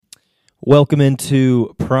Welcome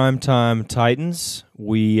into Primetime Titans.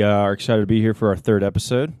 We are excited to be here for our third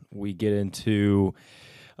episode. We get into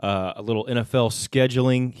a little NFL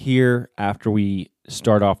scheduling here after we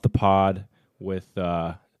start off the pod with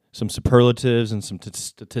some superlatives and some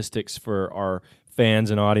statistics for our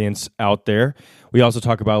fans and audience out there. We also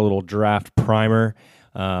talk about a little draft primer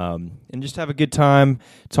and just have a good time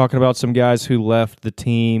talking about some guys who left the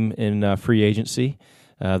team in free agency.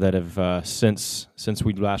 That have since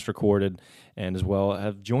we last recorded, and as well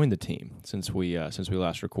have joined the team since we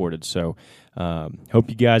last recorded. So, hope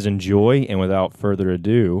you guys enjoy. And without further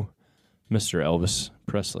ado, Mr. Elvis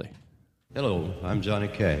Presley. Hello, I'm Johnny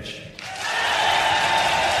Cash.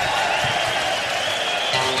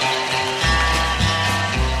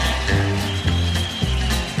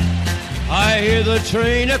 I hear the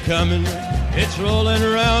train a-comin', it's rolling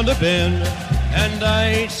around a bend. And I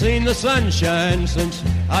ain't seen the sunshine since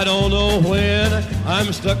I don't know when.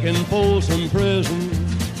 I'm stuck in Folsom Prison,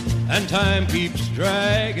 and time keeps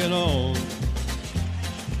dragging on.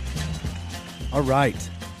 All right,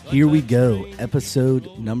 here we go.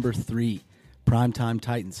 Episode number 3, Primetime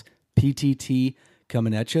Titans. PTT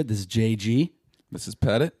coming at you. This is JG. This is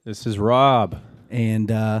Pettit. This is Rob. And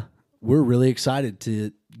we're really excited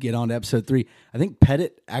to get on to episode 3. I think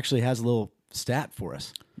Pettit actually has a little stat for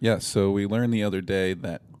us. Yeah, so we learned the other day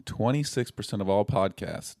that 26% of all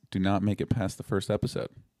podcasts do not make it past the first episode.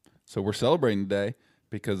 So we're celebrating today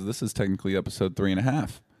because this is technically episode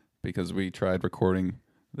 3.5 because we tried recording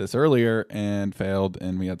this earlier and failed,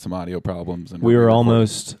 and we had some audio problems. And we were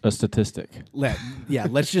almost a statistic.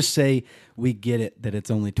 Let's just say we get it that it's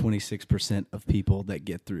only 26% of people that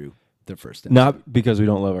get through the first episode. Not because we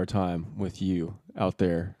don't love our time with you out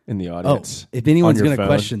there in the audience. If anyone's going to phone.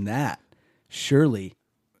 question that, surely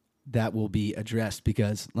that will be addressed,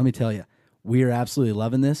 because let me tell you, we are absolutely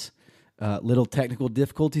loving this. Little technical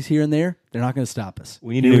difficulties here and there, they're not going to stop us.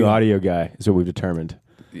 We need a new audio guy, is what we've determined.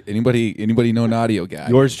 Anybody know an audio guy?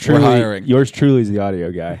 Yours truly, we're hiring. Yours truly is the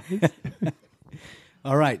audio guy.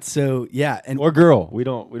 All right, so yeah, or girl. We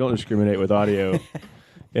don't discriminate with audio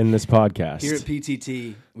in this podcast. Here at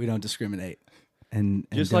PTT, we don't discriminate, and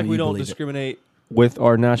just like we don't discriminate with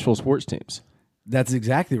our Nashville sports teams. That's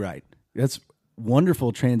exactly right. That's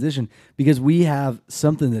wonderful transition, because we have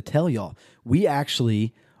something to tell y'all. We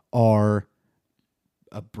actually are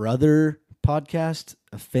a brother podcast,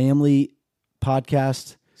 a family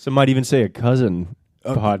podcast. Some might even say a cousin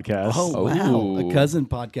podcast. Oh, wow. A cousin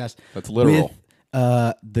podcast. That's literal.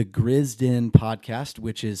 With the Grizzden podcast,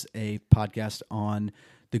 which is a podcast on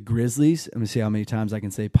the Grizzlies. Let me see how many times I can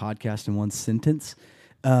say podcast in one sentence.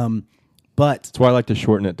 But that's why I like to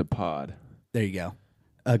shorten it to pod. There you go.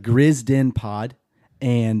 A Grizzden pod,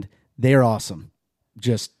 and they're awesome.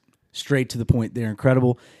 Just straight to the point. They're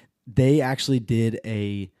incredible. They actually did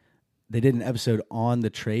an episode on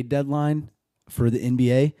the trade deadline for the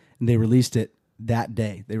NBA, and they released it that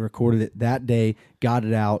day. They recorded it that day, got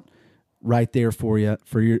it out right there for you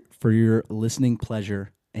for your listening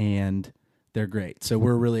pleasure, and they're great. So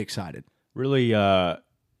we're really excited. Really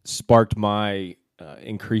sparked my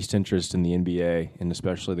increased interest in the NBA, and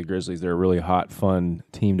especially the Grizzlies. They're a really hot, fun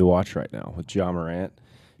team to watch right now with Ja Morant,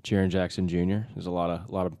 Jaren Jackson Jr. There's a lot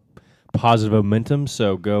of positive momentum.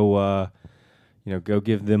 So go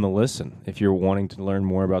give them a listen if you're wanting to learn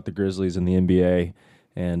more about the Grizzlies and the NBA,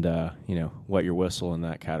 and wet your whistle in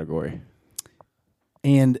that category.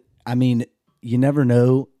 And I mean, you never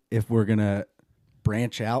know if we're gonna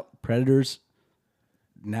branch out. Predators,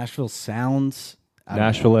 Nashville Sounds.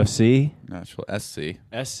 Nashville FC? Nashville SC.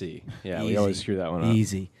 SC. Yeah, Easy. We always screw that one up.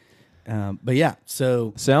 Easy. But yeah,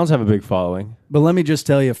 so... Sounds have a big following. But let me just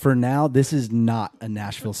tell you, for now, this is not a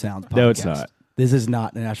Nashville Sounds podcast. No, it's not. This is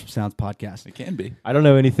not a Nashville Sounds podcast. It can be. I don't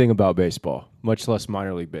know anything about baseball, much less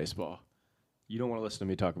minor league baseball. You don't want to listen to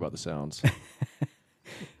me talk about the Sounds.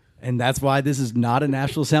 And that's why this is not a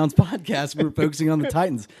Nashville Sounds podcast. We're focusing on the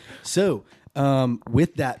Titans. So,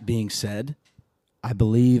 with that being said, I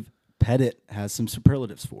believe Pettit has some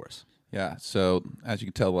superlatives for us. Yeah, so as you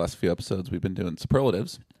can tell, the last few episodes we've been doing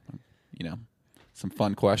superlatives. Some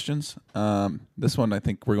fun questions. This one, I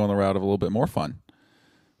think we're going the route of a little bit more fun.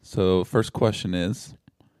 So first question is,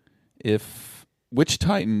 which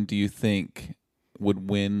Titan do you think would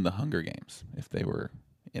win the Hunger Games if they were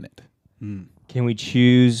in it? Can we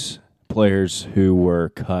choose players who were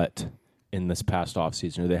cut in this past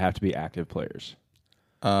offseason, or they have to be active players?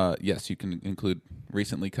 Yes, you can include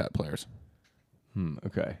recently cut players.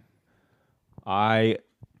 Okay. I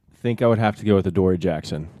think I would have to go with Adoree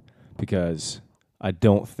Jackson, because I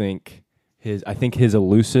think his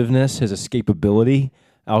elusiveness, his escapability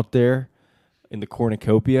out there in the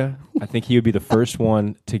cornucopia. I think he would be the first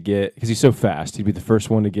one to get, because he's so fast, he'd be the first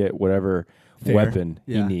one to get whatever weapon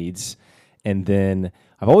he needs. And then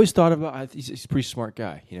I've always thought about, he's a pretty smart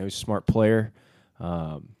guy. He's a smart player,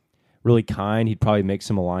 really kind. He'd probably make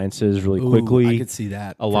some alliances really quickly. I could see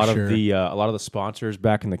that. A lot of the sponsors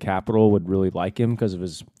back in the Capitol would really like him because of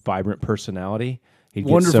his vibrant personality.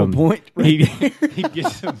 Wonderful point.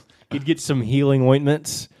 He'd get some healing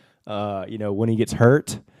ointments, when he gets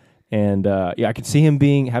hurt. And I could see him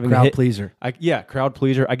having crowd pleaser. Crowd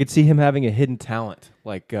pleaser. I could see him having a hidden talent,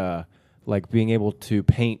 like being able to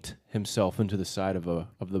paint himself into the side of the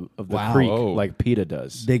creek, like PETA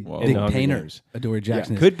does. Big painter. Adoree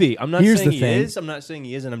Jackson could be. I'm not saying he is. I'm not saying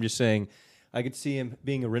he isn't. I'm just saying I could see him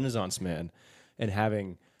being a Renaissance man and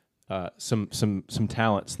having some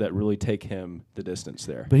talents that really take him the distance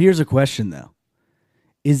there. But here's a question though: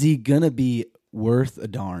 is he gonna be worth a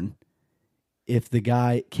darn if the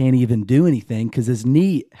guy can't even do anything because his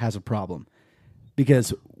knee has a problem?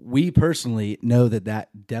 Because we personally know that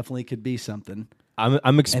definitely could be something.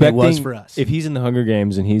 I'm expecting, and it was for us. If he's in the Hunger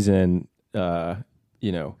Games and he's in the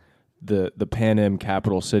Pan Am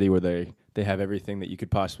capital city where they have everything that you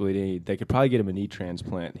could possibly need, they could probably get him a knee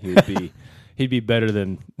transplant. He would be he'd be better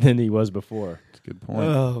than he was before. That's a good point.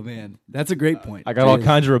 Oh man, that's a great point. I got all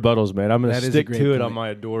kinds of rebuttals, man. I'm going to stick to it point. On my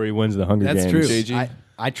Adoree wins the Hunger Games. That's true. JG?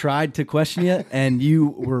 I tried to question you, and you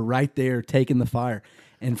were right there taking the fire.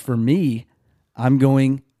 And for me, I'm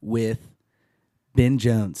going with Ben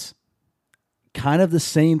Jones. Kind of the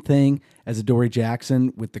same thing as Adoree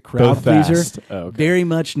Jackson with the crowd pleaser. Oh, okay. Very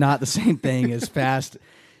much not the same thing as fast.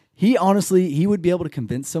 He would be able to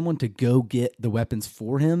convince someone to go get the weapons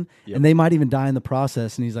for him, and they might even die in the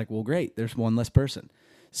process. And he's like, well, great, there's one less person.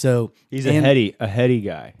 So he's a heady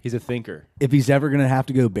guy. He's a thinker. If he's ever going to have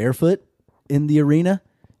to go barefoot in the arena,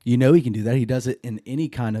 he can do that. He does it in any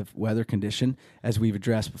kind of weather condition, as we've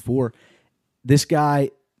addressed before. This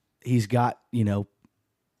guy, he's got,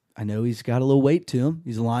 I know he's got a little weight to him.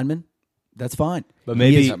 He's a lineman. That's fine. But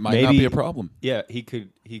maybe that might not be a problem. Yeah, he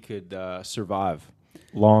could survive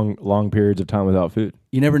long periods of time without food.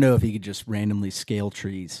 You never know if he could just randomly scale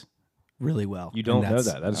trees really well. You don't know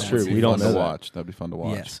that. That's true. We don't know that. That'd be fun to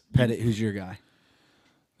watch. Yes. Pettit, who's your guy?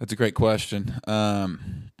 That's a great question.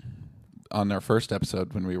 On our first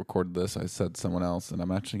episode when we recorded this, I said someone else, and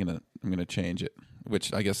I'm actually gonna change it.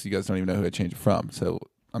 Which I guess you guys don't even know who I changed it from, so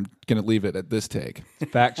I'm gonna leave it at this take.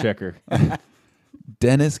 Fact checker.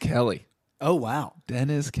 Dennis Kelly. Oh wow,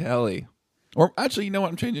 Dennis Kelly. Or actually, you know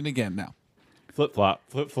what? I'm changing it again now. Flip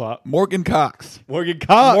flop. Morgan Cox. Morgan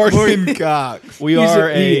Cox. Morgan Cox. We are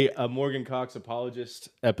a Morgan Cox apologist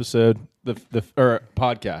episode, or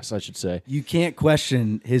podcast, I should say. You can't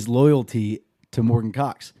question his loyalty to Morgan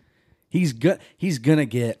Cox. He's gonna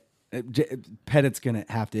get. Pettit's gonna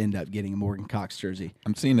have to end up getting a Morgan Cox jersey.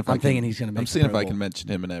 I'm seeing if he's gonna make. I'm seeing if I can mention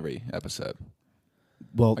him in every episode.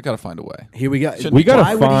 Well, I gotta find a way. Here we go. We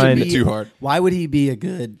gotta find it too hard. Why would he be a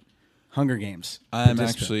good Hunger Games? I'm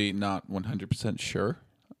actually not 100% sure.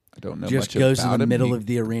 I don't know. Just much goes about in the him. middle of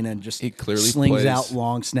the arena and just he clearly slings plays. out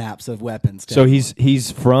long snaps of weapons. So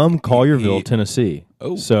he's from Collierville, Tennessee.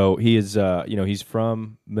 Oh, so he is. He's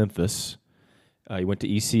from Memphis. He went to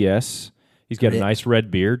ECS. He's got a nice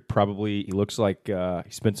red beard. Probably he looks like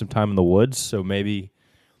he spent some time in the woods. So maybe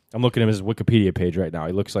I'm looking at his Wikipedia page right now.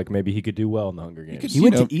 He looks like maybe he could do well in the Hunger Games. He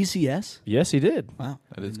went to ECS? Yes, he did. Wow.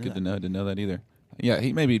 That is good to know. I didn't know that either. Yeah,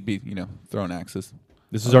 he maybe be throwing axes.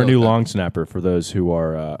 This is our new long snapper for those who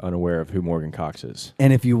are unaware of who Morgan Cox is.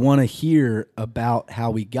 And if you want to hear about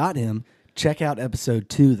how we got him, check out episode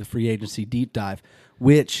 2, the free agency deep dive,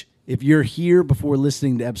 which if you're here before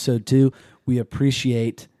listening to episode 2, we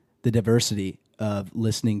appreciate the diversity of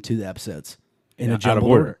listening to the episodes in a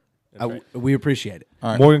jumbled order. Right. We appreciate it.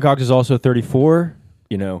 All right. Morgan Cox is also 34.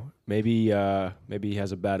 Maybe he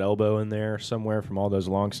has a bad elbow in there somewhere from all those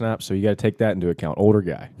long snaps. So you got to take that into account. Older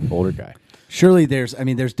guy. Surely there's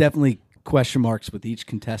definitely question marks with each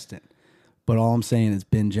contestant. But all I'm saying is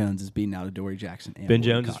Ben Jones is beating out Adoree Jackson. And Ben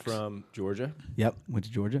Morgan Jones Cox. is from Georgia. Yep, went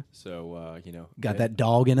to Georgia. So got that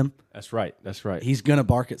dog in him. That's right. He's gonna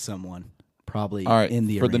bark at someone probably. All right. In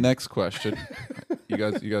the for arena. the next question, you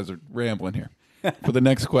guys are rambling here. For the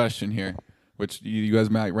next question here, which you guys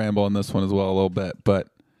might ramble on this one as well a little bit, but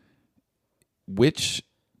which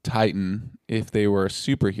Titan, if they were a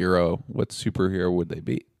superhero, what superhero would they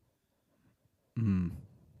be? I'm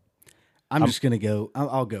just gonna go.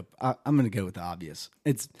 I'll go. I'm gonna go with the obvious.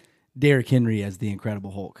 It's Derrick Henry as the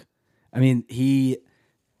Incredible Hulk. I mean, I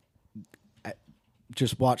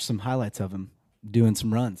just watched some highlights of him doing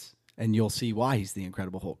some runs, and you'll see why he's the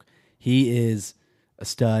Incredible Hulk. He is a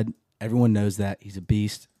stud. Everyone knows that he's a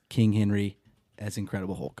beast. King Henry, as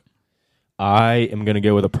Incredible Hulk? I am going to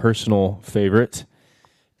go with a personal favorite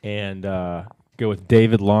and go with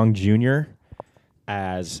David Long Jr.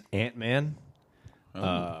 as Ant-Man,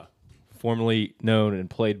 formerly known and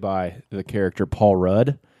played by the character Paul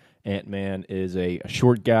Rudd. Ant-Man is a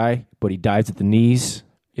short guy, but he dives at the knees.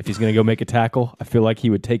 If he's going to go make a tackle, I feel like he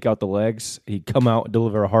would take out the legs. He'd come out and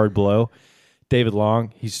deliver a hard blow. David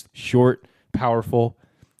Long, he's short, powerful,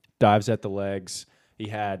 dives at the legs. He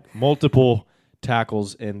had multiple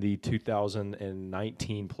tackles in the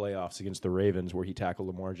 2019 playoffs against the Ravens where he tackled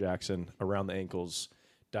Lamar Jackson around the ankles,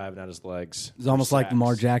 diving at his legs. It's almost like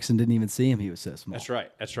Lamar Jackson didn't even see him. He was so small. That's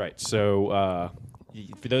right. So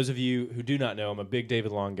for those of you who do not know, I'm a big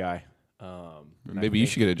David Long guy. Maybe you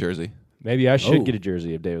should get a jersey. Maybe I should get a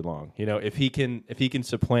jersey of David Long. You know, if he can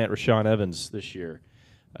supplant Rashaan Evans this year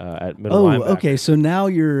at middle linebacker. Okay. So now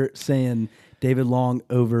you're saying David Long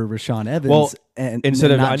over Rashaan Evans, and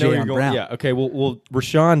instead of not I know you're Jayon going. Brown. Yeah. Okay. Well,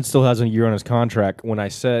 Rashaan still has a year on his contract. When I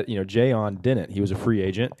said Jayon didn't, he was a free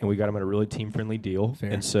agent, and we got him at a really team friendly deal.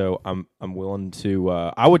 Fair. And so I'm willing to.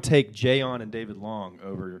 I would take Jayon and David Long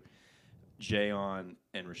over Jayon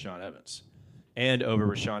and Rashaan Evans, and over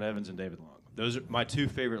Rashaan Evans and David Long. Those are my two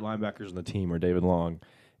favorite linebackers on the team are David Long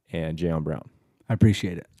and Jayon Brown. I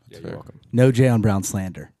appreciate it. You're welcome. No Jayon Brown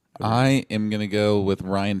slander. I am going to go with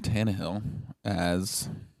Ryan Tannehill as,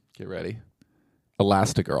 get ready,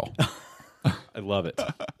 Elastigirl. I love it.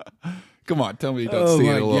 Come on, tell me you don't see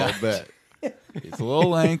it a little bit. He's a little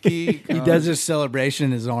lanky. He does his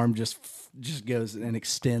celebration. His arm just goes and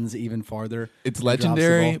extends even farther. It's He drops the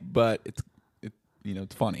legendary, ball. but it's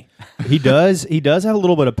funny. He does have a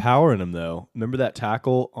little bit of power in him, though. Remember that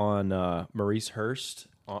tackle on Maurice Hurst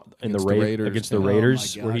in Against the the Raiders. against the Oh, my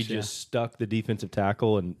Raiders, where he gosh, yeah. just stuck the defensive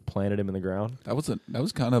tackle and planted him in the ground. That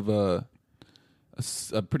was kind of a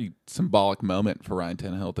pretty symbolic moment for Ryan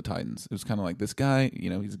Tannehill at the Titans. It was kind of like this guy,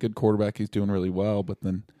 he's a good quarterback, he's doing really well, but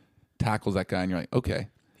then tackles that guy, and you're like, okay,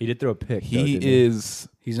 He did throw a pick. He's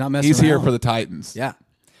not messing He's here around. for the Titans. Yeah.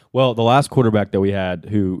 Well, the last quarterback that we had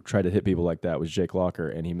who tried to hit people like that was Jake Locker,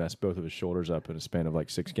 and he messed both of his shoulders up in a span of like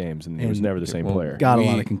 6 games, and he was And- never the same Well, player. Got a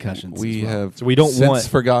lot of concussions. We as well. have So we don't since want-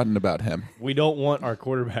 forgotten about him. We don't want our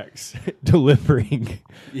quarterbacks delivering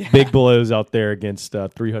big blows out there against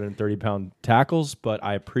 330-pound tackles, but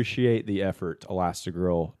I appreciate the effort,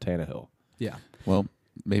 Elastigirl Tannehill. Yeah. Well,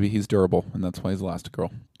 maybe he's durable, and that's why he's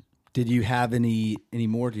Elastigirl. Did you have any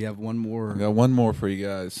more? Do you have one more? I got one more for you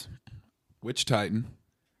guys. Which Titan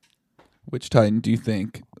do you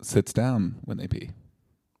think sits down when they pee?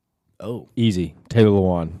 Oh. Easy. Taylor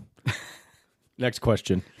Lewan. Next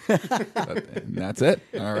question. And that's it.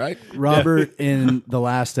 All right. Robert in the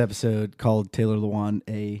last episode called Taylor Lewan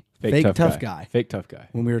a fake tough guy. Fake tough guy.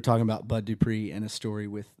 When we were talking about Bud Dupree and a story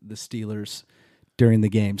with the Steelers during the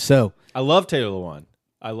game. So I love Taylor Lewan.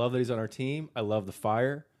 I love that he's on our team. I love the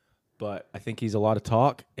fire, but I think he's a lot of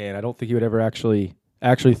talk, and I don't think he would ever actually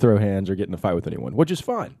throw hands or get in a fight with anyone, which is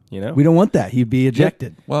fine, we don't want that. He'd be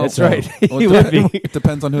ejected. Well, that's So- right. Well, He would be. it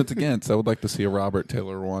depends on who it's against. I would like to see a Robert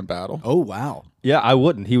Taylor Lewan battle. Oh, wow. Yeah, I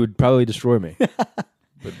wouldn't. He would probably destroy me.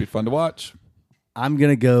 It'd be fun to watch. I'm going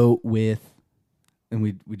to go with, and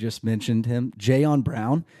we just mentioned him, Jayon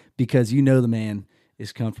Brown, because the man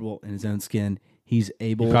is comfortable in his own skin. He's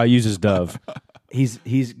able. Probably uses Dove.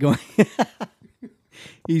 He's going.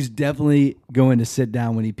 He's definitely going to sit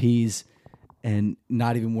down when he pees and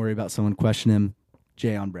not even worry about someone questioning him.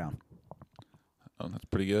 Jayon Brown. Oh, that's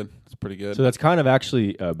pretty good. That's pretty good. So that's kind of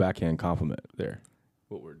actually a backhand compliment there,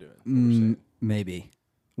 what we're doing. What we're saying. Maybe.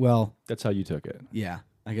 Well, That's how you took it. yeah,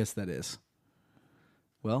 I guess that is.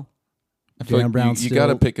 Well, I feel Jayon like Brown's you got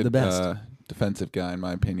to still pick a the best. defensive guy, in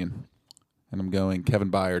my opinion. And I'm going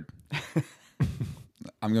Kevin Byard.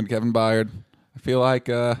 I'm going Kevin Byard. I feel like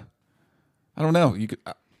I don't know. You could.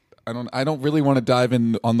 I don't really want to dive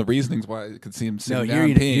in on the reasonings why I could see him sitting No, down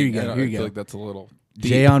here peeing. you go, I here you feel go. like that's a little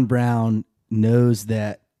deep. Jayon Brown knows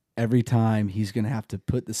that every time he's going to have to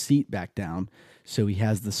put the seat back down, so he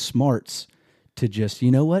has the smarts to just,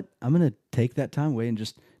 you know what? I'm going to take that time away and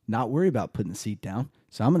just not worry about putting the seat down.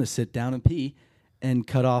 So I'm going to sit down and pee and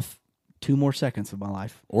cut off 2 more seconds of my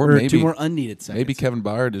life, Or maybe 2 more unneeded seconds. Maybe Kevin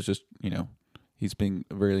Byard is just, he's being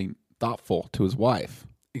really thoughtful to his wife.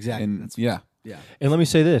 Exactly. And yeah. Yeah. And let me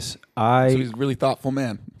say this. So he's a really thoughtful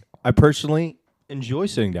man. I personally enjoy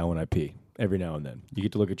sitting down when I pee every now and then. You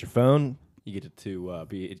get to look at your phone. You get to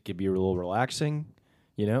be. It could be a little relaxing.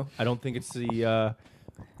 I don't think it's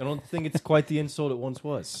quite the insult it once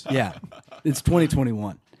was. Yeah. It's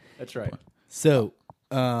 2021. That's right. So,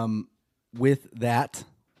 with that,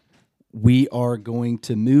 we are going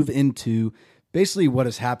to move into basically what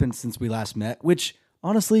has happened since we last met, which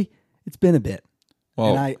honestly, it's been a bit.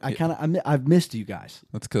 Well, and I've missed you guys.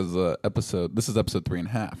 that's because this is episode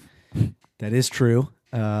 3.5. That is true.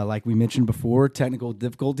 Like we mentioned before, technical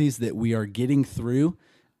difficulties that we are getting through.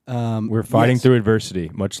 We're fighting through adversity,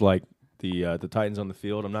 much like the Titans on the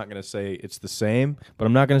field. I'm not going to say it's the same, but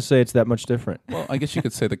I'm not going to say it's that much different. Well, I guess you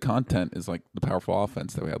could say the content is like the powerful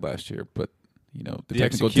offense that we had last year, but the The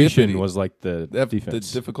technical execution was like the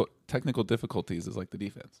defense. The technical difficulties is like the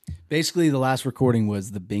defense. Basically, the last recording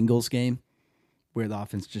was the Bengals game where the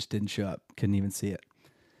offense just didn't show up. Couldn't even see it.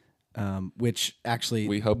 Which actually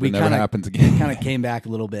we hope it never happens again. Kind of came back a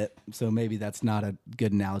little bit, so maybe that's not a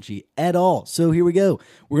good analogy at all. So here we go.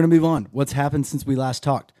 We're going to move on. What's happened since we last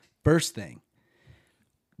talked? First thing,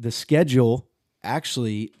 the schedule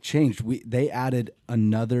actually changed. They added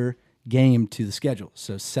another game to the schedule,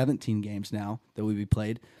 so 17 games now that will be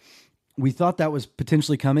played. We thought that was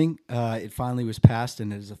potentially coming. It finally was passed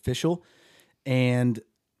and it is official. And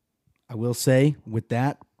I will say with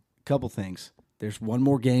that, a couple things. There's one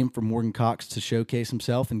more game for Morgan Cox to showcase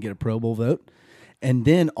himself and get a Pro Bowl vote. And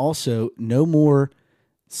then also no more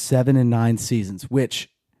 7 and 9 seasons, which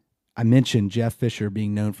I mentioned Jeff Fisher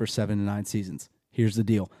being known for 7 and 9 seasons. Here's the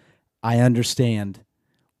deal. I understand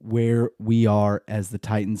where we are as the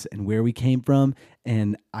Titans and where we came from,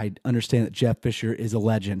 and I understand that Jeff Fisher is a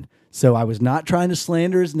legend. So I was not trying to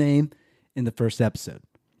slander his name in the first episode.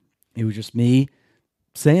 It was just me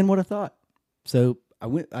saying what I thought. So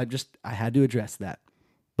I had to address that.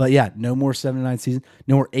 But yeah, no more 7 and 9 seasons.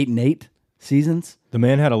 No more 8 and 8 seasons. The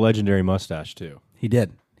man had a legendary mustache too. He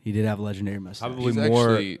did. He did have a legendary mustache.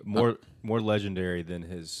 Probably more legendary than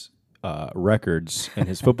his records and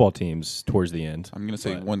his football teams towards the end. I'm going to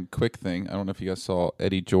say one quick thing. I don't know if you guys saw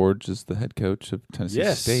Eddie George is the head coach of Tennessee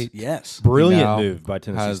State. Yes. Brilliant move by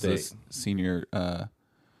Tennessee State. A senior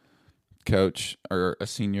coach or a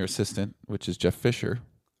senior assistant, which is Jeff Fisher.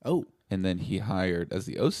 Oh. And then he hired as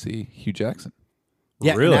the OC Hugh Jackson.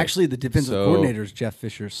 Yeah, really? And actually the defensive coordinator is Jeff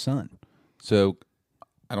Fisher's son. So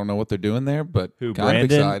I don't know what they're doing there, but Who, kind of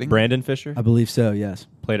exciting. Brandon Fisher? I believe so, yes.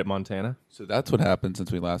 Played at Montana. So that's what happened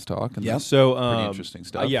since we last talked. And that's So pretty interesting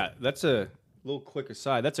stuff. Yeah, that's a little quick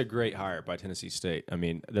aside. That's a great hire by Tennessee State. I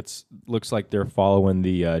mean, that's looks like they're following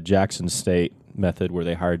the Jackson State method where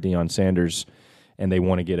they hired Deion Sanders and they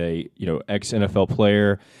want to get a ex-NFL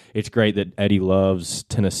player. It's great that Eddie loves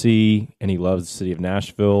Tennessee and he loves the city of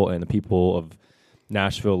Nashville and the people of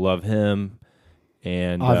Nashville love him.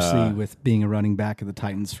 And obviously with being a running back of the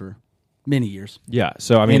Titans for many years. Yeah,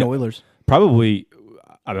 so I mean, and Oilers. Probably,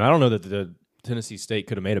 I don't know that the Tennessee State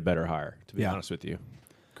could have made a better hire, to be honest with you.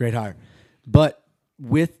 Great hire. But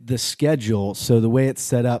with the schedule, so the way it's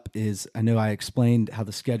set up is, I know I explained how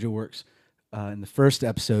the schedule works in the first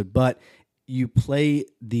episode, but you play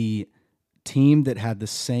the team that had the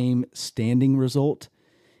same standing result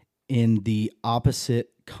in the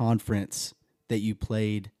opposite conference that you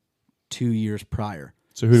played 2 years prior.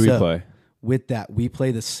 So who do we play? With that, we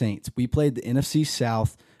play the Saints. We played the NFC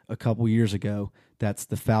South a couple years ago. That's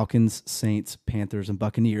the Falcons, Saints, Panthers, and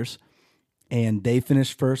Buccaneers. And they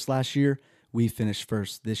finished first last year. We finished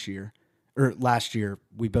first this year. Or last year,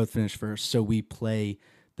 we both finished first. So we play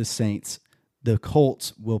the Saints. The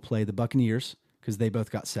Colts will play the Buccaneers because they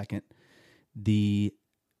both got second. The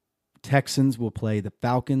Texans will play the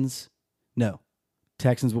Falcons. No,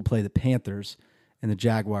 Texans will play the Panthers, and the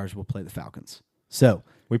Jaguars will play the Falcons. So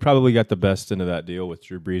we probably got the best end of that deal with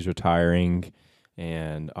Drew Brees retiring,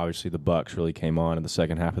 and obviously the Bucs really came on in the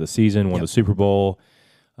second half of the season, won the Super Bowl.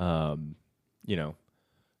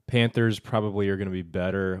 Panthers probably are going to be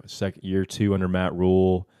better year 2 under Matt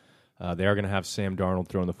Rule. They are going to have Sam Darnold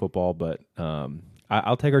throwing the football, but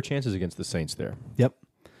I'll take our chances against the Saints there. Yep.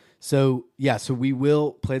 So we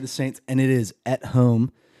will play the Saints, and it is at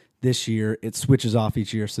home this year. It switches off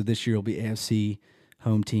each year. So this year will be AFC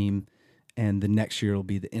home team, and the next year will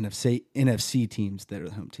be the NFC teams that are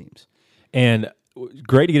the home teams. And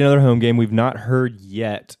great to get another home game. We've not heard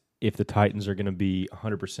yet if the Titans are going to be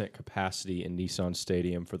 100% capacity in Nissan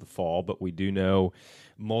Stadium for the fall, but we do know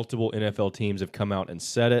multiple NFL teams have come out and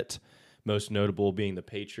said it, most notable being the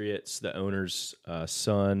Patriots. The owner's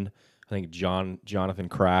son, I think Jonathan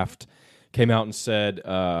Kraft, came out and said,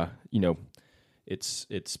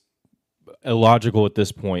 it's illogical at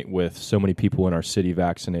this point with so many people in our city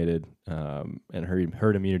vaccinated and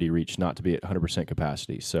herd immunity reached not to be at 100%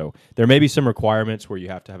 capacity. So there may be some requirements where you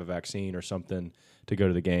have to have a vaccine or something to go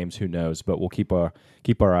to the games. Who knows? But we'll keep our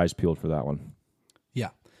eyes peeled for that one. Yeah.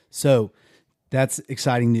 So that's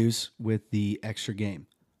exciting news with the extra game.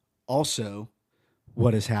 Also,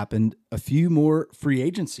 what has happened, a few more free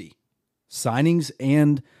agency signings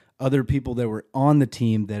and other people that were on the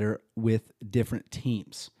team that are with different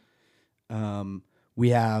teams. We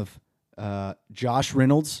have Josh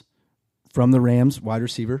Reynolds from the Rams, wide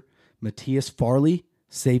receiver. Matthias Farley,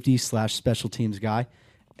 safety / special teams guy.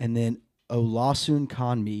 And then Olasun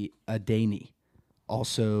Kanmi Adeni,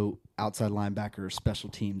 also outside linebacker, special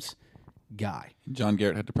teams guy. John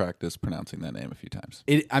Garrett had to practice pronouncing that name a few times.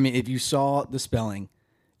 If you saw the spelling,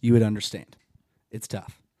 you would understand. It's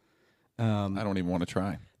tough. I don't even want to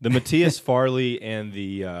try. The Matthias Farley and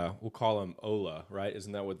the we'll call him Ola, right?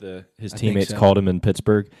 Isn't that what his I think teammates so. called him in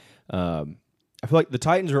Pittsburgh? I feel like the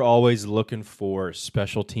Titans are always looking for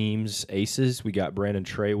special teams aces. We got Brandon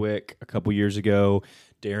Trawick a couple years ago.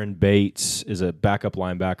 Darren Bates is a backup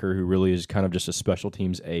linebacker who really is kind of just a special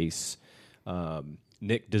teams ace.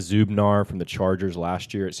 Nick DeZubnar from the Chargers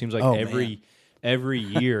last year. It seems like every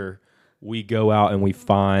year we go out and we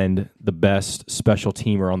find the best special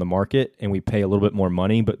teamer on the market, and we pay a little bit more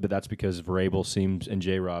money, but that's because Vrabel and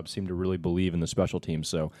J-Rob seem to really believe in the special teams.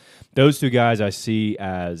 So those two guys I see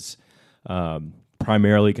as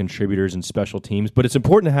primarily contributors in special teams, but it's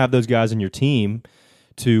important to have those guys in your team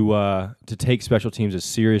to take special teams as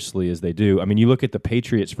seriously as they do. I mean, you look at the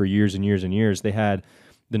Patriots for years and years and years. They had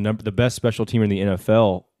the best special teamer in the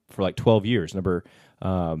NFL for like 12 years.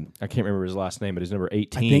 I can't remember his last name, but his number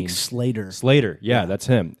 18. I think Slater. Slater, yeah, that's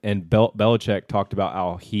him. And Belichick talked about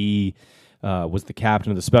how he was the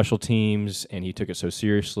captain of the special teams, and he took it so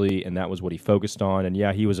seriously, and that was what he focused on. And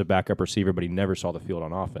yeah, he was a backup receiver, but he never saw the field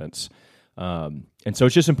on offense. And so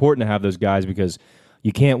it's just important to have those guys, because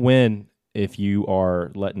you can't win if you are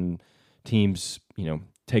letting teams,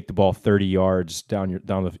 take the ball 30 yards down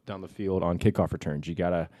the field on kickoff returns.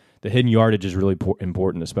 The hidden yardage is really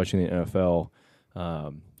important, especially in the NFL.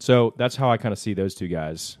 So that's how I kind of see those two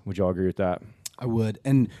guys. Would you all agree with that? I would.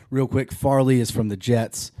 And real quick, Farley is from the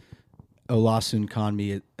Jets. Olasun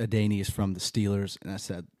Kanmi Adeni is from the Steelers. And I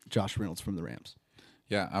said Josh Reynolds from the Rams.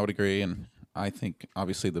 Yeah, I would agree. And I think,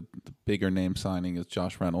 obviously, the bigger name signing is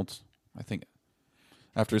Josh Reynolds. I think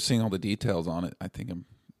after seeing all the details on it, I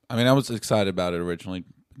was excited about it originally,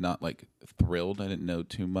 not like thrilled. I didn't know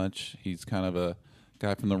too much. He's kind of a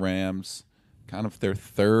guy from the Rams, kind of their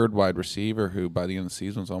third wide receiver, who by the end of the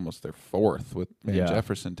season was almost their fourth, with Van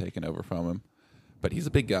Jefferson taking over from him. But he's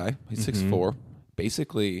a big guy. He's 6'4".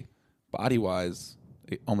 Basically, body-wise,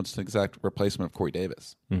 almost an exact replacement of Corey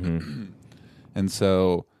Davis. And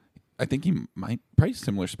so I think he might probably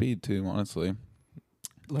similar speed too, honestly.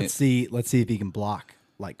 Let's see if he can block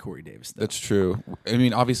like Corey Davis, though. That's true. I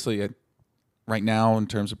mean, obviously, right now, in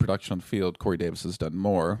terms of production on the field, Corey Davis has done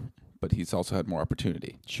more, but he's also had more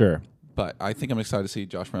opportunity. Sure. But I think I'm excited to see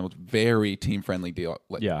Josh Reynolds. Very team-friendly deal.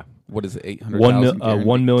 What is it, $800,000?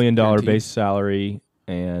 $1 million guaranteed? base salary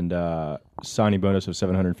and signing bonus of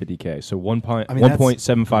 $750K. So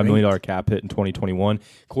 $1.75 million cap hit in 2021.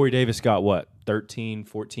 Corey Davis got what, 13,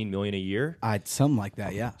 14 million a year? Something like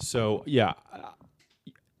that, yeah. So yeah,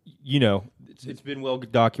 it's been well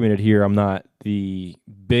documented here. I'm not the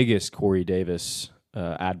biggest Corey Davis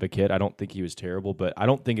advocate. I don't think he was terrible, but I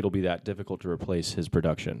don't think it'll be that difficult to replace his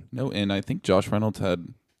production. No, and I think Josh Reynolds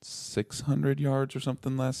had 600 yards or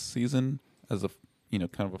something last season as a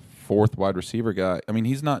kind of a fourth wide receiver guy. I mean,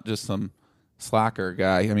 he's not just some slacker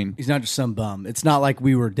guy. I mean, he's not just some bum. It's not like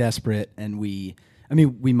we were desperate and we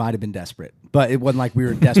might have been desperate, but it wasn't like we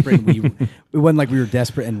were desperate. It wasn't like we were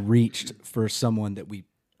desperate and reached for someone that we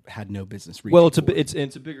had no business reaching. Well, it's a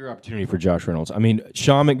bigger opportunity for Josh Reynolds. I mean,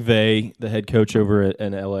 Sean McVay, the head coach over at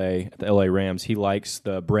the LA Rams, he likes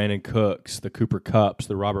the Brandon Cooks, the Cooper Kupps,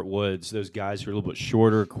 the Robert Woods, those guys who are a little bit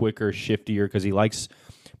shorter, quicker, shiftier, because he likes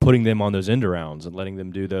putting them on those end arounds and letting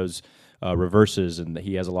them do those reverses, and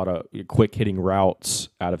he has a lot of quick hitting routes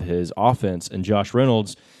out of his offense. And Josh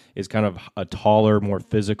Reynolds is kind of a taller, more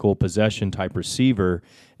physical possession type receiver,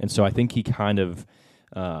 and so I think he kind of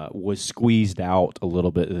was squeezed out a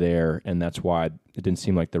little bit there, and that's why it didn't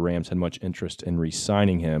seem like the Rams had much interest in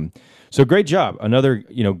re-signing him. So great job. Another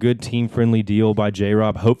good team-friendly deal by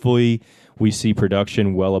J-Rob. Hopefully we see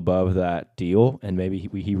production well above that deal, and maybe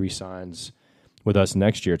he re-signs with us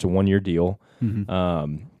next year. It's a one-year deal.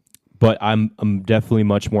 But I'm definitely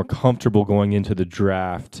much more comfortable going into the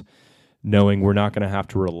draft knowing we're not going to have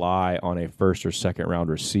to rely on a first or second round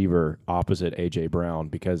receiver opposite A.J. Brown,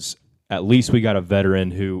 because at least we got a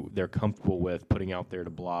veteran who they're comfortable with putting out there to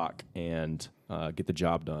block and get the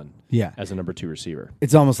job done as a number 2 receiver.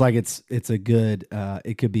 It's almost like it's a good,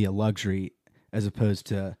 it could be a luxury as opposed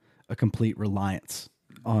to a complete reliance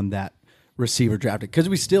on that receiver drafted, because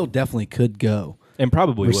we still definitely could go and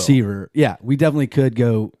probably receiver. Will. Yeah, we definitely could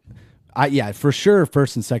go. For sure,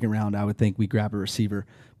 first and second round, I would think we grab a receiver,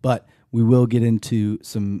 but we will get into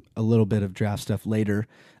a little bit of draft stuff later.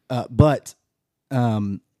 But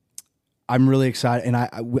I I'm really excited. And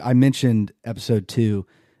I mentioned episode 2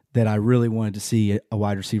 that I really wanted to see a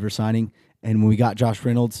wide receiver signing. And when we got Josh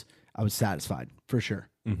Reynolds, I was satisfied for sure.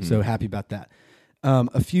 So happy about that.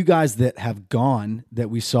 A few guys that have gone that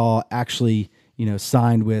we saw actually,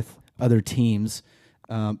 signed with other teams.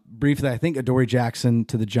 Briefly, I think Adoree Jackson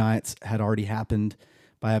to the Giants had already happened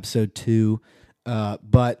by episode 2.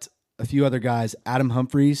 But a few other guys, Adam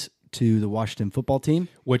Humphries to the Washington football team.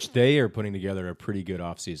 Which they are putting together a pretty good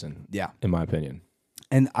offseason, in my opinion.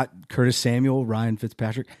 And Curtis Samuel, Ryan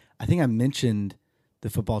Fitzpatrick. I think I mentioned the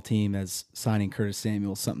football team as signing Curtis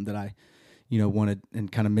Samuel, something that I, wanted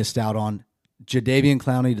and kind of missed out on. Jadeveon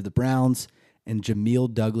Clowney to the Browns and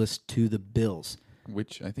Jameel Douglas to the Bills.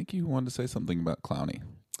 Which I think you wanted to say something about Clowney.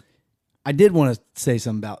 I did want to say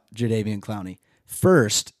something about Jadeveon Clowney.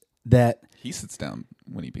 First, that he sits down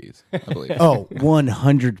when he pees, I believe.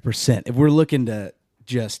 100%. If we're looking to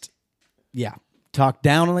just, talk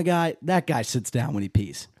down on the guy, that guy sits down when he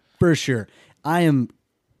pees. For sure. I am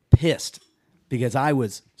pissed because I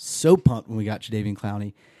was so pumped when we got Jadeveon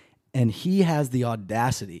Clowney, and he has the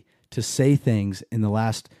audacity to say things in the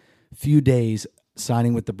last few days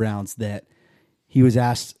signing with the Browns that he was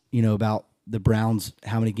asked, about the Browns,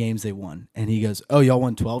 how many games they won. And he goes, "Oh, y'all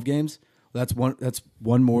won 12 games? Well, that's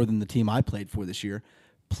one more than the team I played for this year."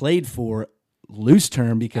 Played for loose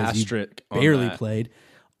term because Asterisk he barely played.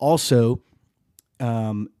 Also,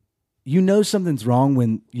 something's wrong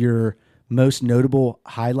when your most notable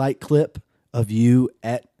highlight clip of you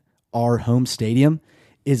at our home stadium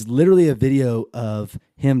is literally a video of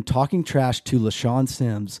him talking trash to LaShawn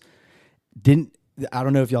Sims. I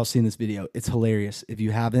don't know if y'all seen this video. It's hilarious. If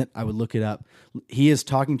you haven't, I would look it up. He is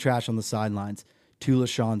talking trash on the sidelines to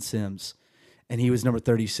LaShawn Sims, and he was number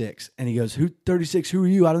 36. And he goes, "Who 36? Who are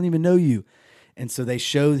you? I don't even know you." And so they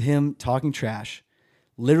showed him talking trash.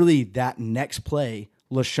 Literally that next play,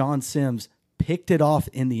 LaShawn Sims picked it off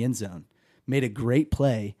in the end zone, made a great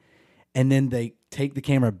play, and then they take the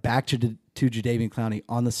camera back to Jadeveon Clowney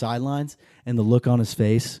on the sidelines, and the look on his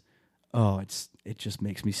face, it just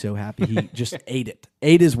makes me so happy. He just ate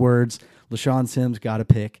his words. LaShawn Sims got a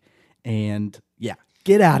pick, and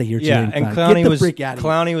get out of here, Jadeveon and Clowney.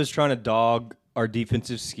 Clowney was trying to dog our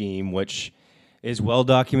defensive scheme, which is well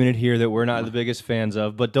documented here that we're not the biggest fans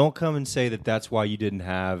of. But don't come and say that that's why you didn't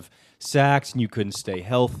have sacks and you couldn't stay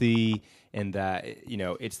healthy, and that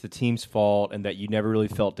it's the team's fault, and that you never really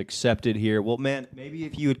felt accepted here. Well, man, maybe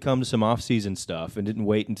if you had come to some off-season stuff and didn't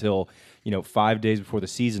wait until 5 days before the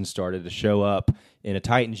season started to show up in a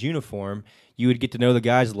Titans uniform, you would get to know the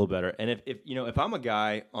guys a little better. And if I'm a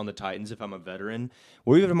guy on the Titans, if I'm a veteran,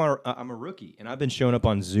 or even if I'm a rookie, and I've been showing up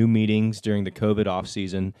on Zoom meetings during the COVID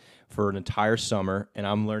offseason for an entire summer, and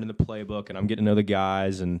I'm learning the playbook, and I'm getting to know the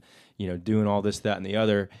guys, and doing all this, that, and the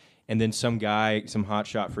other. And then some guy, some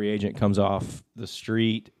hotshot free agent comes off the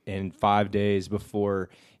street, and 5 days before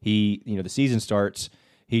the season starts,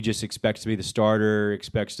 he just expects to be the starter,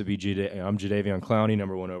 expects to be I'm Jadeveon Clowney,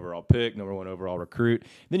 number 1 overall pick, number 1 overall recruit.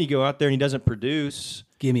 Then you go out there and he doesn't produce.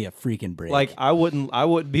 Give me a freaking break. Like I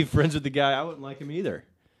wouldn't be friends with the guy. I wouldn't like him either.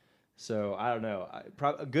 So I don't know.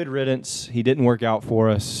 A good riddance. He didn't work out for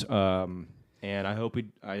us, and I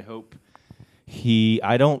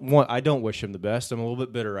don't wish him the best. I'm a little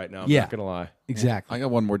bit bitter right now. I'm not gonna lie. Exactly. I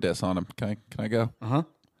got one more diss on him. Can I go?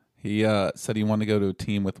 He said he wanted to go to a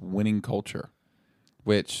team with winning culture,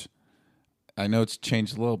 which I know it's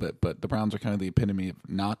changed a little bit, but the Browns are kind of the epitome of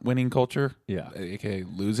not winning culture, aka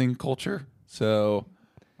losing culture. So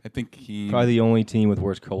I think probably the only team with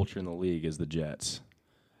worse culture in the league is the Jets.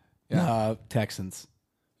 Texans.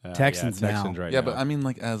 Texans now. Right now. But I mean,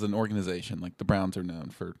 like as an organization, like the Browns are known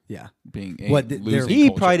for being losing he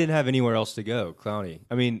culture. probably didn't have anywhere else to go, Clowney.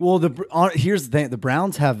 I mean, well, here's the thing: the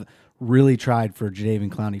Browns have really tried for Jadeveon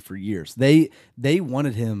Clowney for years. They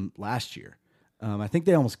wanted him last year. I think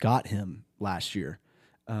they almost got him last year,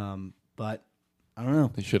 but I don't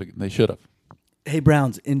know. They should have. Hey,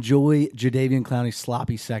 Browns, enjoy Jadeveon Clowney's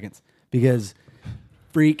sloppy seconds because.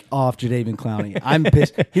 Freak off Jadeveon Clowney. I'm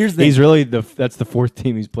pissed. Here's the he's really that's the 4th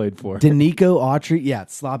team he's played for. Danico Autry,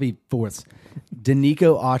 sloppy fourths.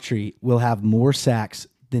 Danico Autry will have more sacks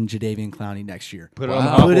than Jadeveon Clowney next year. Put it on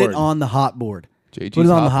the hot board. Put it on the hot board. JG's Put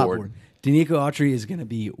it on the hot hot board. board. Danico Autry is going to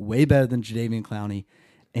be way better than Jadeveon Clowney,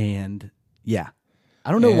 and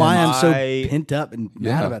I don't know why I'm so pent up and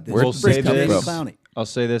mad about this. We'll say Jadeveon this. Clowney. I'll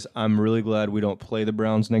say this: I'm really glad we don't play the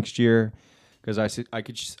Browns next year. Because I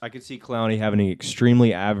could see Clowney having an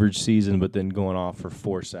extremely average season, but then going off for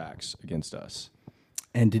 4 sacks against us.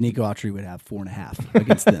 And Danico Autry would have 4.5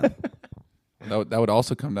 against them. That would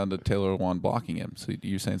also come down to Taylor Lewan blocking him. So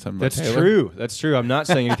you saying something about That's Taylor? true. That's true. I'm not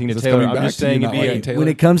saying anything to Is this Taylor. coming I'm back just to you saying not it'd be liking Taylor? When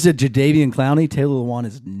it comes to Jadeveon Clowney, Taylor Lewan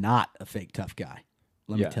is not a fake tough guy.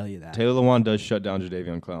 Let me tell you that. Taylor Lewan does shut down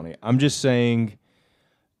Jadeveon Clowney. I'm just saying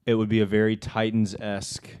it would be a very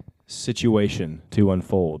Titans-esque situation to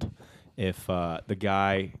unfold if the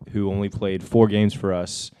guy who only played 4 games for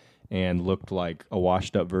us and looked like a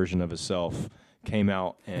washed-up version of himself came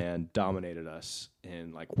out and dominated us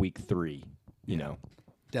in like week 3, you know.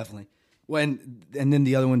 Definitely. And then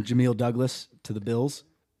the other one, Jameel Douglas to the Bills.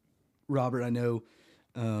 Robert, I know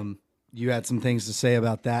you had some things to say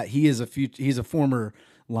about that. He's a former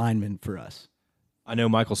lineman for us. I know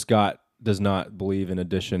Michael Scott does not believe in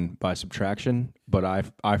addition by subtraction, but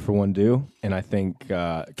I for one do, and I think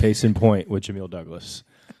case in point with Jameel Douglas.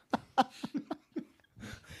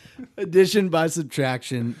 Addition by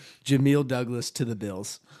subtraction, Jameel Douglas to the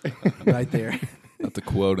Bills. Right there. That's a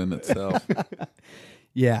quote in itself.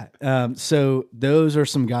 Yeah. So those are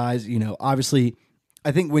some guys, obviously,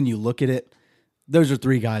 I think when you look at it, those are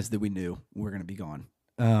 3 guys that we knew were going to be gone.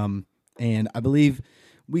 And I believe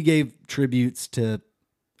we gave tributes to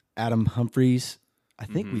Adam Humphries. I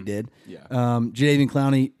think we did. Yeah. Jadeveon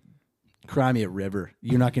Clowney, cry me a river.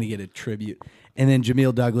 You're not going to get a tribute. And then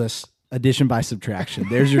Jameel Douglas, addition by subtraction.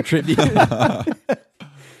 There's your tribute.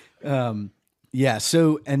 Yeah.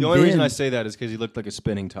 So, and The only reason I say that is because he looked like a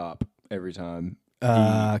spinning top every time.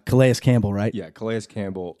 Calais Campbell, right? Yeah, Calais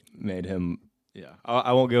Campbell made him. Yeah,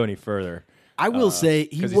 I won't go any further. I will say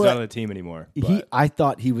because he's not on the team anymore. But I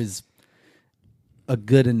thought he was a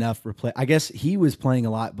good enough replace. I guess he was playing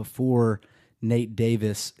a lot before Nate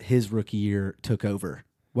Davis, his rookie year, took over.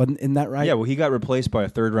 Isn't that right? yeah, well, he got replaced by a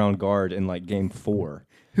 3rd-round guard in like game 4.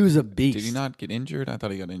 Who's a beast. Did he not get injured? I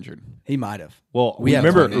thought he got injured. He might have. Well, We have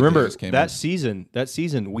remember Davis came that in.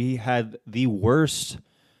 season we had the worst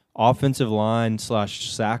offensive line /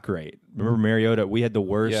 sack rate. Remember Mariota? We had the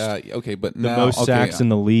worst, Yeah, okay, but the now most sacks in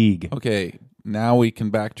the league. Okay, now we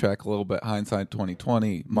can backtrack a little bit. Hindsight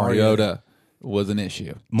 2020. Mariota was an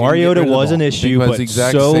issue. Mariota Didn't get rid of was the an ball. issue, Because but the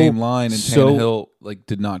exact so, same line, and so Tannehill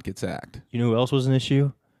did not get sacked. you know who else was an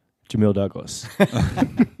issue? Jameel Douglas.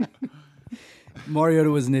 Mariota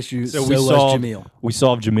was an issue. So, we was solved Jameel. We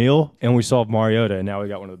solved Jameel and we solved Mariota, and now we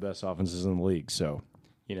got one of the best offenses in the league. So,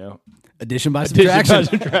 Addition by addition subtraction. by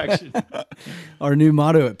subtraction. Our new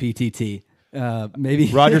motto at PTT. Maybe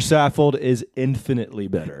Roger Saffold is infinitely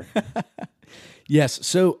better. Yes.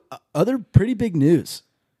 So other pretty big news.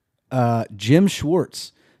 Jim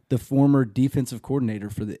Schwartz, the former defensive coordinator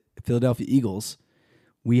for the Philadelphia Eagles,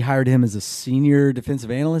 we hired him as a senior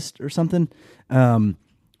defensive analyst or something,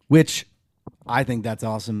 which I think that's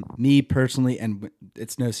awesome. Me personally, and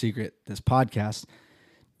it's no secret, this podcast,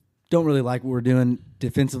 don't really like what we're doing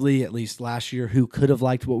defensively, at least last year. Who could have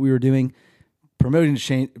liked what we were doing? Promoting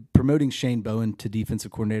Shane Bowen to defensive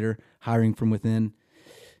coordinator, hiring from within,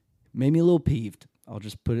 made me a little peeved. I'll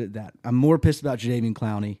just put it at that. I'm more pissed about Jadeveon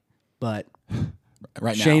Clowney, but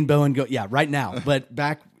Right now. Shane Bowen right now. But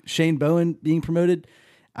back Shane Bowen being promoted,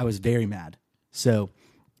 I was very mad. So,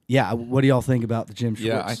 yeah, what do y'all think about the Jim Schwartz?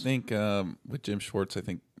 Yeah, I think with Jim Schwartz, I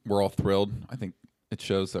think we're all thrilled. I think it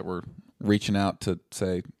shows that we're reaching out to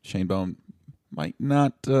say Shane Bowen might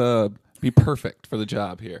not be perfect for the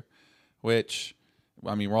job here, which,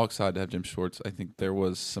 I mean, we're all excited to have Jim Schwartz. I think there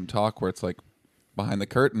was some talk where it's like, behind the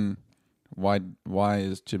curtain, why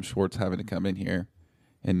is Jim Schwartz having to come in here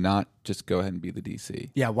and not just go ahead and be the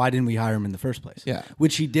DC? Yeah, why didn't we hire him in the first place? Yeah.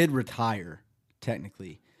 Which he did retire,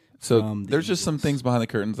 technically. So there's just some Eagles. things behind the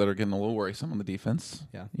curtains that are getting a little worrisome on the defense.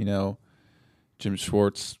 Yeah. You know, Jim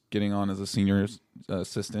Schwartz getting on as a senior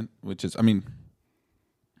assistant, which is, I mean,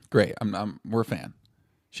 great. We're a fan.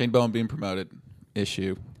 Shane Bowen being promoted,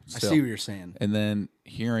 issue. Still. I see what you're saying. And then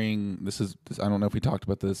hearing this, I don't know if we talked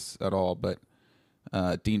about this at all, but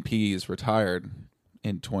Dean Pease retired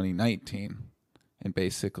in 2019, and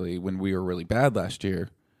basically when we were really bad last year,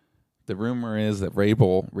 the rumor is that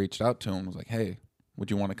Vrabel reached out to him and was like, "Hey,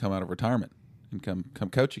 would you want to come out of retirement and come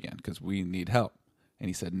coach again? Because we need help." And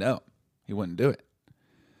he said no, he wouldn't do it.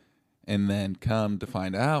 And then come to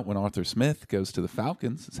find out, when Arthur Smith goes to the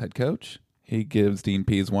Falcons as head coach, he gives Dean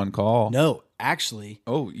Pease one call. No, actually,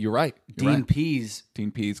 Oh, you're right. Dean Pease,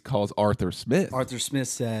 Dean Pease calls Arthur Smith. Arthur Smith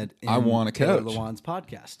said, in I wanna Taylor coach. Lewan's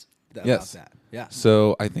podcast about Yes. that. Yeah.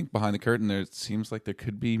 So I think behind the curtain, there it seems like there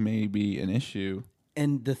could be maybe an issue.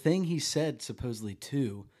 And the thing he said, supposedly,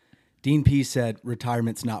 too, Dean Pease said,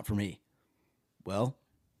 retirement's not for me. Well,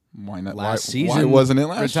 Why not? last why, season, why wasn't it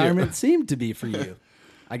last retirement year? seemed to be for you.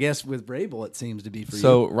 I guess with Vrabel, it seems to be for you.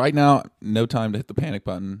 So right now, no time to hit the panic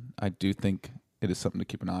button. I do think it is something to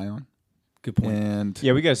keep an eye on. Good point. And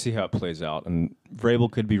Yeah, we got to see how it plays out. And Vrabel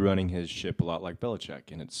could be running his ship a lot like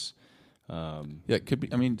Belichick, and it's yeah, it could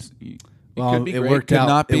be. I mean, it Well, could be it great. worked Could out.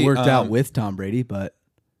 not be, It worked out with Tom Brady, but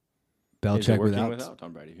is it Belichick working without.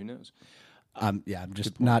 Tom Brady. Who knows? I'm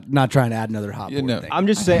just not trying to add another hot board no. thing. I'm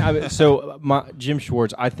just saying. Jim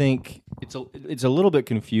Schwartz. I think it's a little bit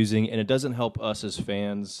confusing, and it doesn't help us as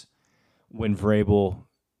fans when Vrabel.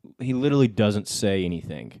 He literally doesn't say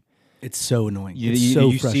anything. It's so annoying. You It's so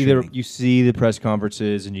see frustrating. you see the press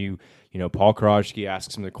conferences, and you know Paul Karajski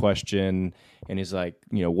asks him the question, and he's like,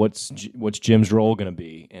 what's Jim's role going to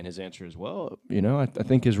be? And his answer is, well, I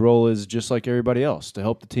think his role is just like everybody else, to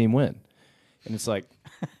help the team win. And it's like,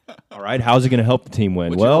 all right, how's he going to help the team win?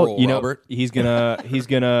 What's your Well, role, Robert? he's gonna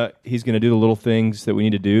do the little things that we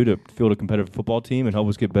need to do to field a competitive football team and help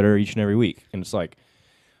us get better each and every week. And it's like,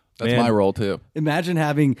 That's man, my role too. Imagine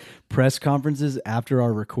having press conferences after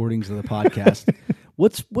our recordings of the podcast.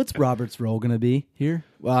 What's Robert's role going to be here?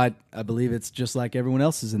 Well, I believe it's just like everyone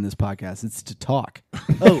else's in this podcast. It's to talk.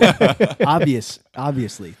 Oh,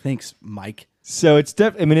 obviously. Thanks, Mike. So it's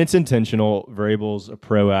it's intentional. Vrabel's a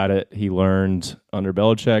pro at it. He learned under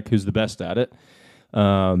Belichick, who's the best at it.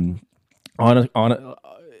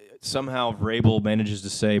 Somehow Vrabel manages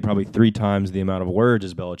to say probably 3 times the amount of words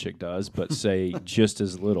as Belichick does, but say just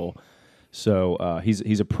as little. So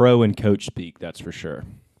he's a pro in coach speak, that's for sure.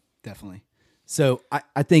 Definitely. So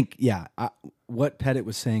I think, what Pettit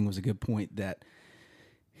was saying was a good point, that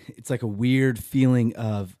it's like a weird feeling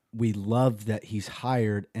of we love that he's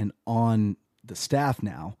hired and on the staff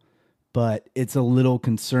now, but it's a little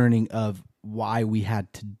concerning of why we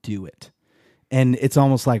had to do it. And it's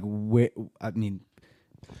almost like, well,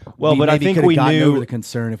 but I think could have we gotten knew over the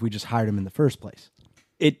concern if we just hired him in the first place.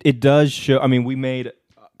 It does show. I mean, we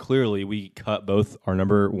cut both our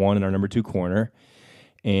number 1 and our number 2 corner,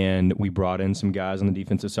 and we brought in some guys on the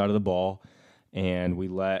defensive side of the ball, and we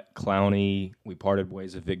let Clowney. We parted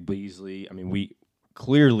ways with Vic Beasley. I mean,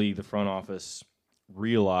 the front office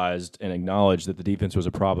realized and acknowledged that the defense was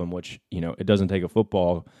a problem, which it doesn't take a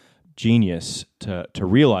football genius to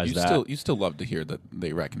realize that. You still love to hear that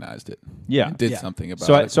they recognized it. Yeah. And did something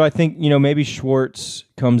about it. So I think, maybe Schwartz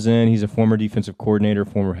comes in. He's a former defensive coordinator,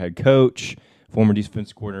 former head coach, former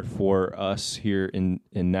defensive coordinator for us here in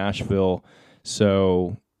Nashville.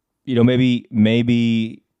 So,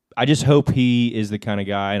 maybe I just hope he is the kind of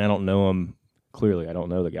guy, and I don't know him. Clearly, I don't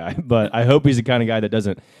know the guy, but I hope he's the kind of guy that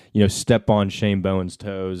doesn't, step on Shane Bowen's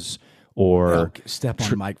toes or step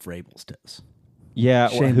on Mike Vrabel's toes. Yeah,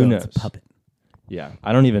 Shane who Bowen's knows? a puppet. Yeah,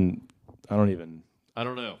 I don't know.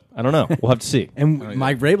 We'll have to see. And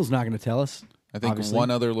Mike Vrabel's not going to tell us. I think obviously.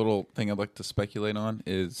 one other little thing I'd like to speculate on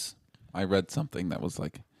is I read something that was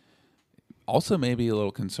like also maybe a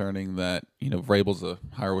little concerning that, Vrabel's a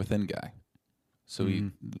hire within guy. So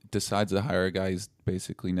he decides to hire a guy he's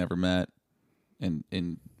basically never met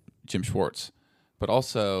in Jim Schwartz. But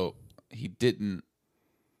also he didn't,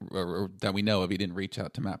 or that we know of, he didn't reach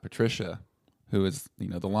out to Matt Patricia, who is,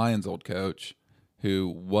 the Lions' old coach, who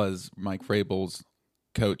was Mike Vrabel's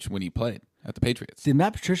coach when he played at the Patriots. Did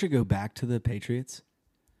Matt Patricia go back to the Patriots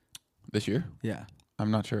This year? Yeah.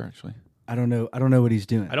 I'm not sure, actually. I don't know what he's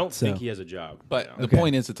doing. I don't think he has a job. But the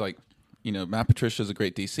point is, it's like, Matt Patricia is a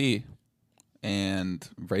great DC, and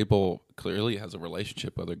Vrabel clearly has a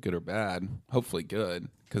relationship, whether good or bad, hopefully good,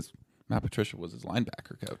 because Matt Patricia was his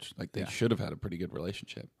linebacker coach. Like, they should have had a pretty good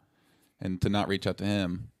relationship. And to not reach out to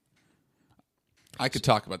him, I could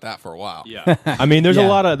talk about that for a while. Yeah, I mean, there's a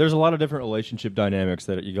lot of different relationship dynamics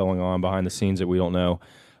that are going on behind the scenes that we don't know.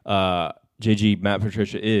 Matt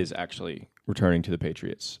Patricia is actually returning to the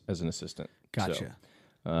Patriots as an assistant. Gotcha.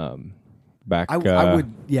 So, that's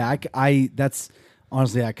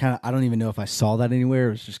honestly, I don't even know if I saw that anywhere.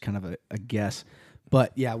 It was just kind of a guess.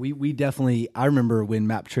 But yeah, we definitely, I remember when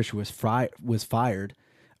Matt Patricia was fired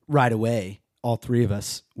right away, all 3 of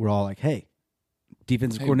us were all like, hey,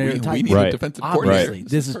 defensive coordinator. We need a defensive coordinator. Obviously,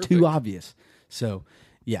 this is too obvious. So,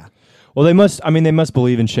 yeah. Well, they must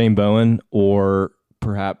believe in Shane Bowen, or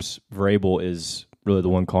perhaps Vrabel is really the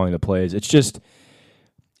one calling the plays. It's just,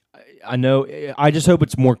 I just hope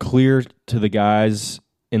it's more clear to the guys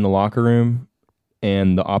in the locker room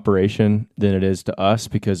and the operation than it is to us,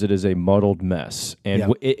 because it is a muddled mess,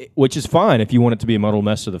 and which is fine if you want it to be a muddled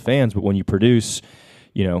mess to the fans. But when you produce,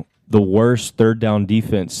 the worst third down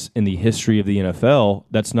defense in the history of the NFL,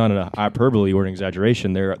 that's not a hyperbole or an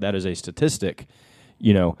exaggeration. That is a statistic.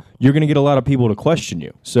 You're going to get a lot of people to question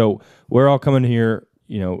you. So we're all coming here,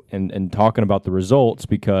 and talking about the results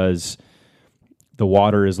because the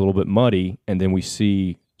water is a little bit muddy, and then we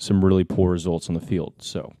see some really poor results on the field.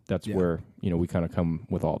 So that's where, we kind of come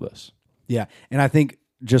with all this. Yeah, and I think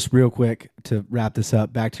just real quick to wrap this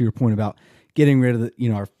up, back to your point about getting rid of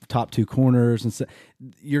our top 2 corners and stuff.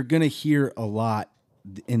 You're going to hear a lot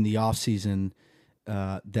in the offseason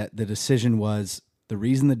that the decision was the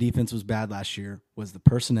reason the defense was bad last year was the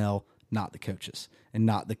personnel, not the coaches, and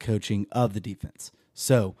not the coaching of the defense.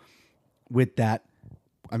 So with that,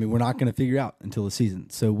 I mean, we're not going to figure out until the season.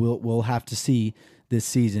 So we'll have to see this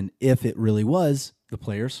season if it really was the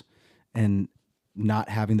players and not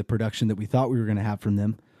having the production that we thought we were going to have from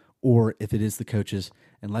them, or if it is the coaches.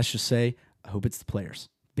 And let's just say, I hope it's the players,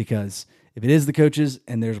 because if it is the coaches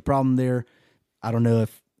and there's a problem there, I don't know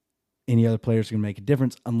if any other players are going to make a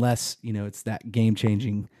difference unless, it's that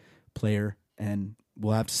game-changing player, and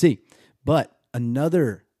we'll have to see. But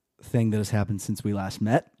another thing that has happened since we last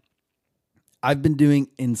met, I've been doing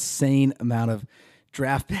insane amount of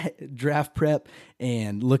draft prep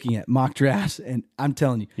and looking at mock drafts, and I'm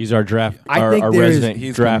telling you, he's our draft, I think our there resident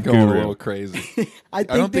He's draft been going guru. a little crazy. I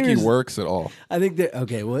don't think he works at all. I think that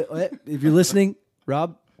okay. Well, if you're listening,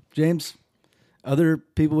 Rob, James, other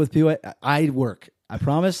people with POA, I work. I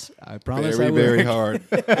promise. Very, I work. very hard.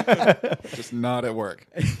 Just not at work.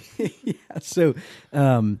 Yeah. So,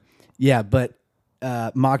 but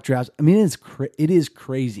mock drafts. I mean, it is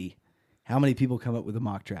crazy how many people come up with a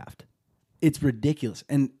mock draft. It's ridiculous.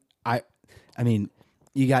 And I mean,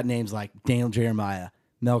 you got names like Daniel Jeremiah,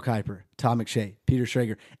 Mel Kiper, Tom McShay, Peter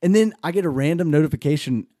Schrager. And then I get a random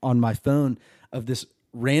notification on my phone of this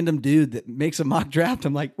random dude that makes a mock draft.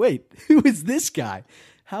 I'm like, wait, who is this guy?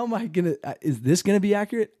 How am I going to, is this going to be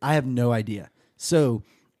accurate? I have no idea. So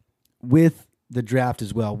with the draft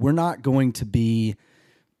as well, we're not going to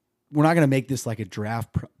make this like a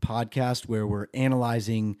draft podcast where we're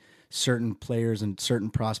analyzing certain players and certain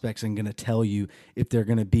prospects and going to tell you if they're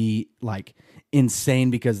going to be like insane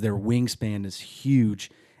because their wingspan is huge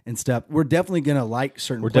and stuff. We're definitely going to like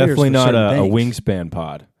certain players. We're definitely not a things. wingspan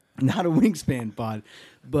pod. Not a wingspan pod,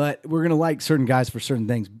 but we're going to like certain guys for certain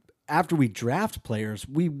things. After we draft players,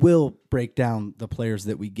 we will break down the players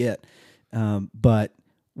that we get. But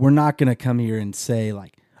we're not going to come here and say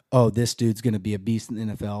like, oh, this dude's going to be a beast in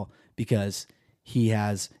the NFL because he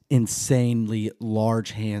has insanely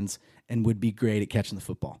large hands and would be great at catching the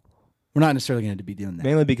football. We're not necessarily going to be doing that.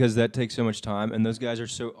 Mainly because that takes so much time, and those guys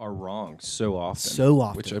are wrong so often. So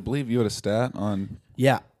often. Which I believe you had a stat on.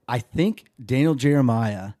 Yeah, I think Daniel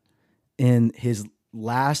Jeremiah in his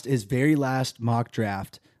very last mock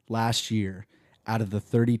draft last year, out of the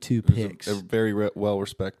 32 picks, A very well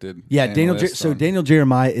respected. Yeah, Daniel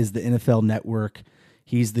Jeremiah is the NFL Network.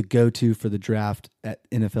 He's the go-to for the draft at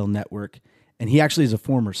NFL Network, and he actually is a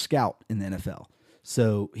former scout in the NFL.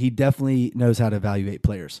 So he definitely knows how to evaluate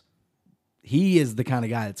players. He is the kind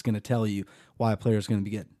of guy that's going to tell you why a player is going to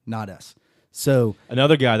be good, not us. So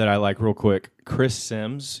another guy that I like real quick, Chris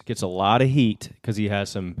Sims, gets a lot of heat because he has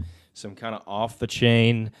some kind of off the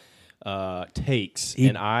chain takes,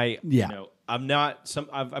 I've kind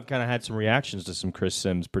of had some reactions to some Chris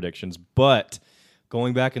Sims predictions, but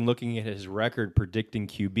going back and looking at his record predicting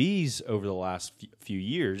QBs over the last few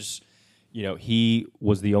years, he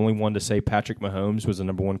was the only one to say Patrick Mahomes was the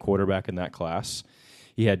number one quarterback in that class.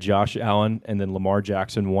 He had Josh Allen and then Lamar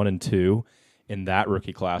Jackson 1 and 2 in that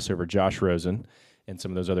rookie class over Josh Rosen and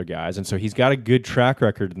some of those other guys. And so he's got a good track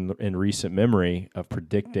record in recent memory of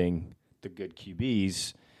predicting the good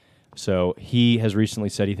QBs. So he has recently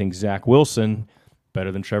said he thinks Zach Wilson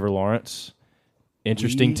better than Trevor Lawrence.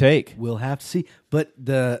 Interesting take. We'll have to see. But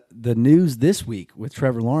the news this week with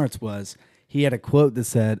Trevor Lawrence was he had a quote that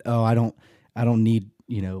said, "Oh, I don't need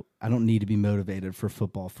to be motivated for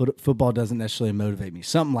football. Football doesn't necessarily motivate me."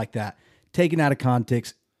 Something like that, taken out of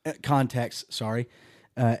context.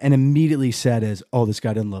 And immediately said as, "Oh, this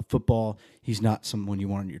guy doesn't love football. He's not someone you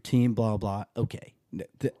want on your team." Blah blah. Okay,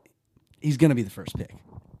 he's going to be the first pick.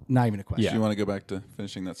 Not even a question. Yeah. You want to go back to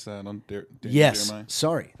finishing that stat on Yes. Jeremiah?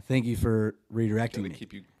 Sorry. Thank you for redirecting me.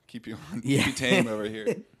 Keep you tame over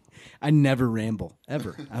here. I never ramble,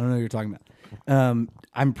 ever. I don't know what you're talking about.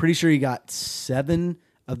 I'm pretty sure he got 7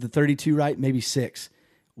 of the 32 right, maybe 6.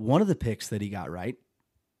 One of the picks that he got right,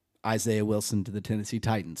 Isaiah Wilson to the Tennessee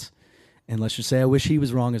Titans. And let's just say I wish he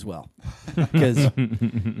was wrong as well, because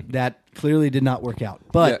that clearly did not work out.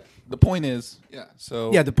 But the point is,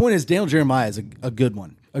 the point is Daniel Jeremiah is a good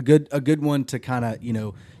one, a good one to kind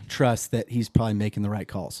of trust that he's probably making the right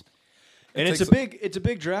calls. And it's a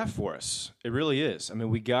big draft for us. It really is. I mean,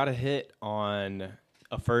 we got to hit on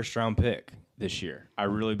a first round pick this year. I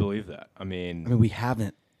really believe that. I mean, we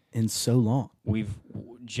haven't in so long.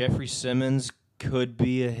 Jeffrey Simmons could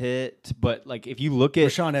be a hit, but like if you look at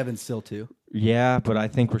Rashaan Evans still too. Yeah, but I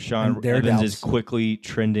think Rashaan Evans is quickly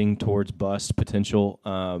trending towards bust potential.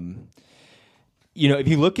 if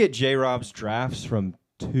you look at J-Rob's drafts from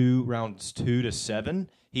rounds 2 to 7,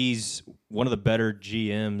 he's one of the better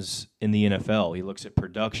GMs in the NFL. He looks at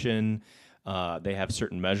production. They have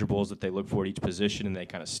certain measurables that they look for at each position, and they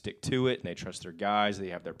kind of stick to it, and they trust their guys. They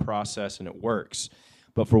have their process, and it works.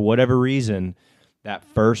 But for whatever reason, that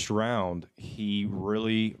first round, he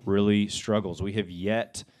really, really struggles. We have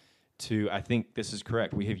yet to, I think this is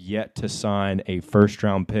correct, we have yet to sign a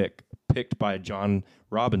first-round picked by John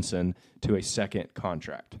Robinson to a second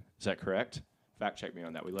contract. Is that correct? Fact check me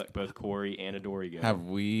on that. We let both Corey and Adoree go. Have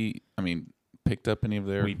we, picked up any of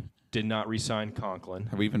their... We did not re-sign Conklin.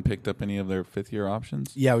 Have we even picked up any of their fifth-year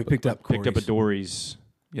options? Yeah, we picked up Corey's. Picked up Adoree's.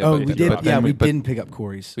 Yeah, we did. Yeah, we didn't pick up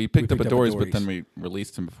Corey's. We picked up Adoree's, but then we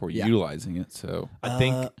released him before utilizing it. So I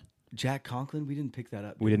think Jack Conklin, we didn't pick that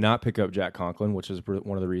up. We did not pick up Jack Conklin, which is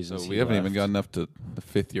one of the reasons. So we haven't even gotten up to the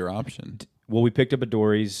fifth-year option. Well, we picked up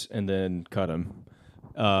Adoree's and then cut him.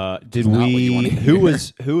 Did we? Who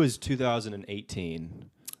was 2018?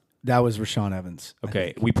 That was Rashawn Evans.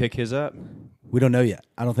 Okay, we pick his up. We don't know yet.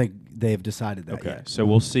 I don't think they've decided that yet. So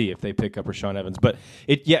we'll see if they pick up Rashawn Evans. But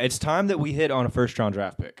it's time that we hit on a first-round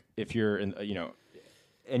draft pick. If you're in,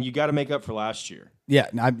 and you got to make up for last year. Yeah,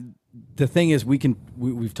 the thing is,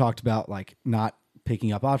 we've talked about like not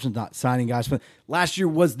picking up options, not signing guys. But last year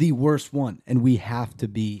was the worst one, and we have to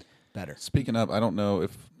be better. Speaking of, I don't know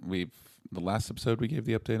if the last episode we gave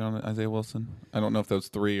the update on Isaiah Wilson. I don't know if that was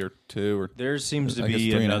 3 or 2 or. There seems to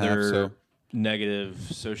be another negative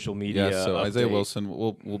social media. Yeah, so update. Isaiah Wilson,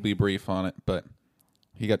 we'll be brief on it, but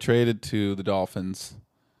he got traded to the Dolphins,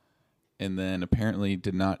 and then apparently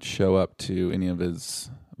did not show up to any of his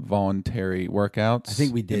voluntary workouts. I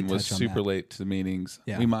think we did. And was touch on super that. late to the meetings.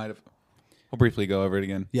 Yeah. We might have. We'll briefly go over it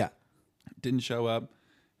again. Yeah, Didn't show up,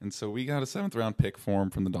 and so we got a 7th-round pick for him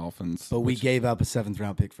from the Dolphins. but we gave up a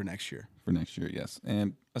 7th-round pick for next year. For next year, yes,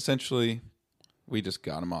 and essentially. We just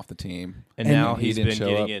got him off the team. And now he's didn't been show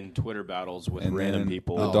getting up. in Twitter battles with And random then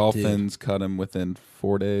people. The Oh, Dolphins cut him within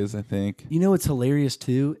 4 days, I think. You know what's hilarious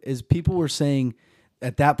too is people were saying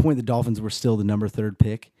at that point the Dolphins were still the number 3rd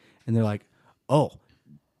pick, and they're like, "Oh,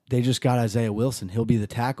 they just got Isaiah Wilson. He'll be the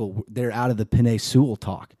tackle." They're out of the Penei Sewell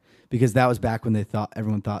talk because that was back when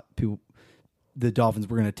everyone thought the Dolphins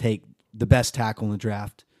were going to take the best tackle in the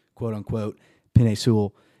draft, quote unquote, Penei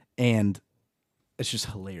Sewell, and it's just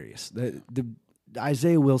hilarious. The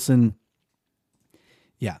Isaiah Wilson,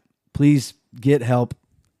 yeah, please get help.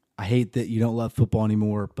 I hate that you don't love football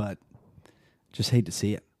anymore, but just hate to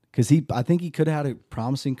see it because I think he could have had a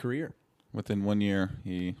promising career. Within 1 year,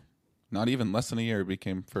 not even less than a year,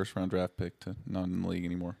 became first-round draft pick to not in the league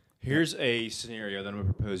anymore. Here's a scenario that I'm going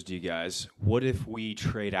to propose to you guys. What if we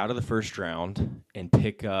trade out of the first round and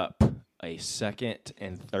pick up a 2nd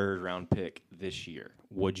and 3rd round pick this year?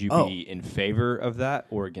 Would you be in favor of that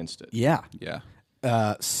or against it? Yeah. Yeah.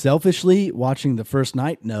 Selfishly, watching the first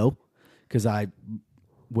night, no, because I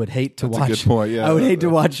would hate to That's watch. a good point, yeah. I would hate to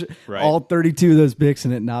watch Right. all 32 of those picks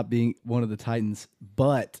and it not being one of the Titans.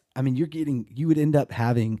 But I mean, you would end up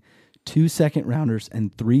having 2 second-rounders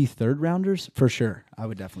and 3 third-rounders for sure. I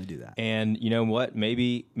would definitely do that. And you know what?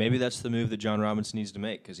 Maybe that's the move that John Robinson needs to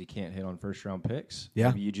make because he can't hit on first-round picks. Yeah.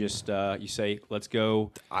 Maybe you just you say, let's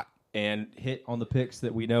go and hit on the picks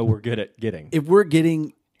that we know we're good at getting. If we're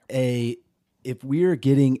getting if we're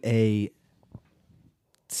getting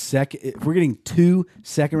 2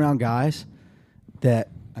 second-round guys, that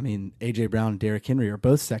I mean, AJ Brown and Derrick Henry are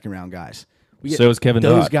both second-round guys. We get So is Kevin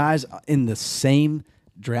those Dodd. guys in the same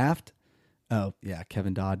draft. Oh yeah,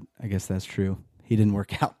 Kevin Dodd. I guess that's true. He didn't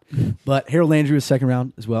work out, but Harold Landry was second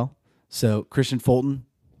round as well. So Christian Fulton,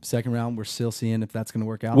 second round. We're still seeing if that's going to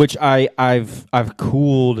work out. Which I've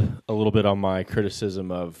cooled a little bit on my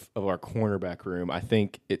criticism of our cornerback room. I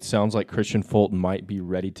think it sounds like Christian Fulton might be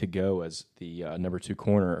ready to go as the number 2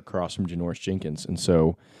 corner across from Janoris Jenkins, and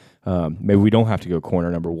so maybe we don't have to go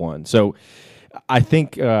corner number 1. So I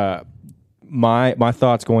think my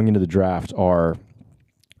thoughts going into the draft are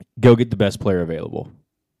go get the best player available.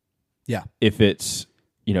 Yeah. If it's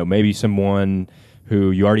maybe someone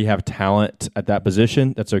who you already have talent at that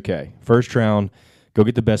position, that's okay. First round, go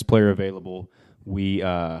get the best player available. We've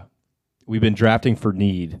been drafting for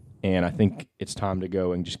need, and I think it's time to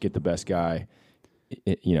go and just get the best guy,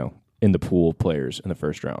 in the pool of players in the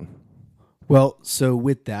first round. Well, so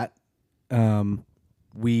with that,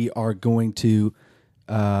 we are going to.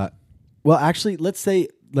 Well, actually,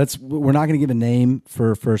 we're not going to give a name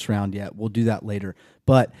for first round yet. We'll do that later.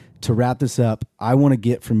 But to wrap this up, I want to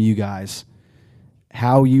get from you guys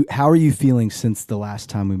how are you feeling since the last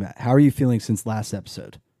time we met? How are you feeling since last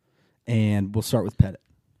episode? And we'll start with Pettit.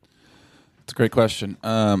 It's a great question.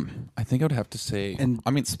 I think I would have to say,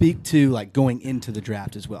 And speak to like going into the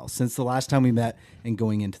draft as well, since the last time we met and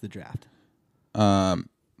going into the draft.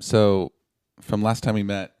 So from last time we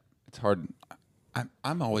met, it's hard.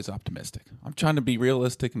 I'm always optimistic. I'm trying to be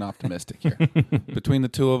realistic and optimistic here between the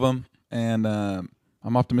two of them, and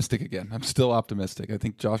I'm optimistic again. I'm still optimistic. I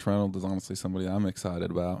think Josh Reynolds is honestly somebody I'm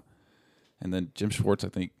excited about, and then Jim Schwartz. I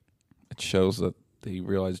think it shows that they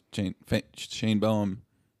realize Shane Boehm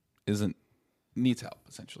needs help.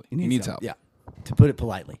 Essentially, he needs help. Yeah, to put it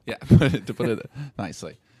politely. Yeah, to put it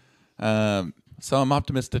nicely. So I'm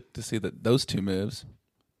optimistic to see that those two moves,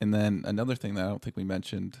 and then another thing that I don't think we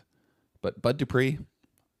mentioned. But Bud Dupree,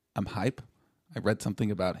 I'm hype. I read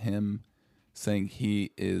something about him saying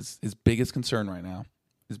his biggest concern right now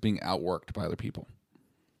is being outworked by other people.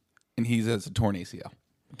 And he has a torn ACL.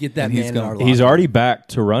 Get that man in our locker. He's already back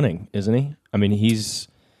to running, isn't he? I mean, he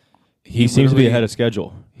seems to be ahead of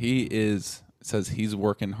schedule. He says he's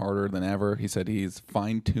working harder than ever. He said he's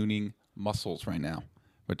fine-tuning muscles right now,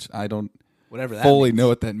 which I don't fully know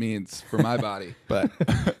what that means for my body. But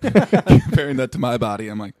comparing that to my body,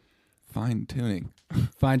 I'm like,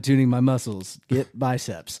 fine-tuning my muscles. Get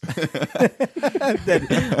biceps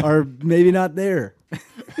that are maybe not there.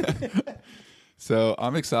 So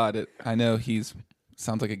I'm excited. I know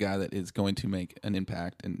sounds like a guy that is going to make an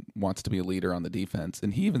impact and wants to be a leader on the defense.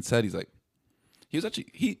 And he even said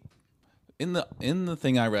in the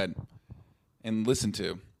thing I read and listened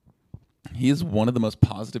to, he is one of the most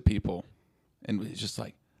positive people. And it's just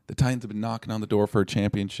like the Titans have been knocking on the door for a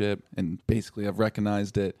championship, and basically I've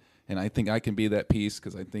recognized it. And I think I can be that piece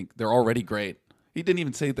because I think they're already great. He didn't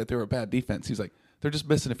even say that they were a bad defense. He's like, they're just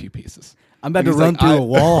missing a few pieces. I'm about to run through a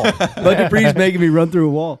wall. Bud Dupree's making me run through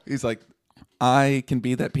a wall. He's like, I can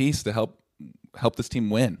be that piece to help this team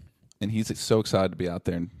win. And he's so excited to be out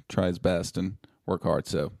there and try his best and work hard.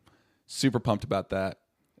 So super pumped about that.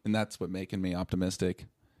 And that's what making me optimistic.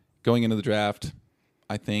 Going into the draft,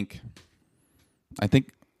 I think I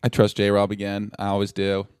trust J-Rob again. I always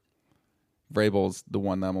do. Vrabel's the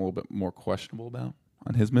one that I'm a little bit more questionable about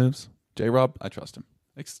on his moves. J-Rob, I trust him.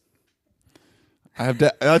 I have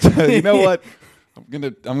you know what?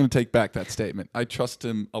 I'm gonna take back that statement. I trust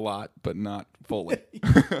him a lot, but not fully.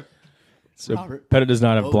 So Pettit does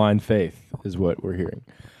not have blind faith, is what we're hearing.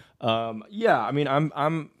 Yeah, I mean,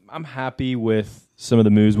 I'm happy with some of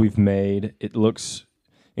the moves we've made. It looks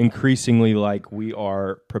increasingly like we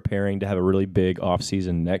are preparing to have a really big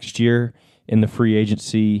offseason next year in the free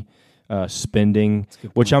agency spending,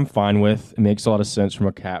 which I'm fine with. It makes a lot of sense from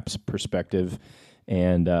a Caps perspective,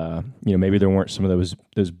 and maybe there weren't some of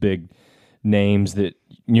those big names that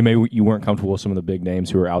maybe you weren't comfortable with some of the big names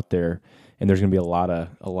who are out there, and there's going to be a lot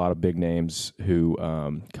of big names who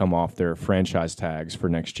come off their franchise tags for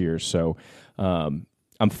next year. So I'm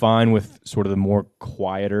fine with sort of the more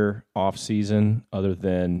quieter offseason, other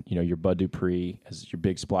than your Bud Dupree as your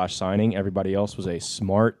big splash signing. Everybody else was a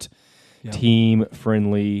smart,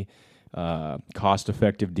 team-friendly,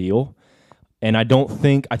 cost-effective deal, and I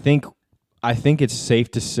think it's safe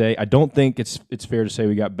to say I don't think it's fair to say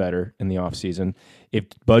we got better in the offseason. If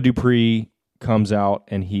Bud Dupree comes out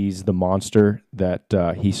and he's the monster that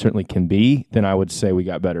he certainly can be, then I would say we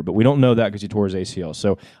got better. But we don't know that because he tore his ACL.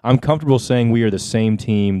 So I'm comfortable saying we are the same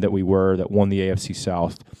team that we were that won the AFC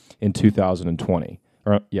South in 2020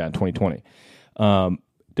 in 2020.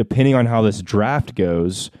 Depending on how this draft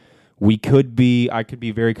goes, I could be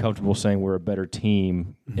very comfortable saying we're a better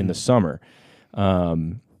team in the summer.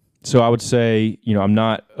 So I would say, I'm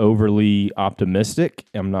not overly optimistic.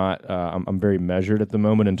 I'm very measured at the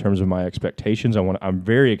moment in terms of my expectations. I'm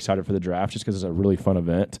very excited for the draft just because it's a really fun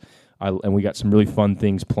event. And we got some really fun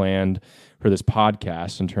things planned for this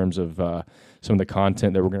podcast in terms of some of the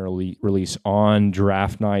content that we're going to release on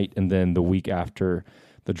draft night and then the week after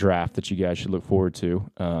the draft that you guys should look forward to.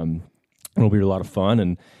 It'll be a lot of fun,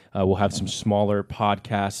 and we'll have some smaller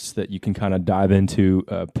podcasts that you can kind of dive into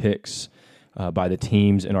picks by the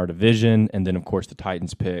teams in our division, and then, of course, the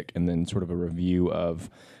Titans pick, and then sort of a review of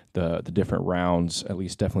the different rounds, at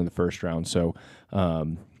least definitely the first round. So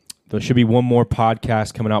there should be one more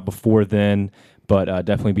podcast coming out before then, but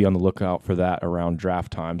definitely be on the lookout for that around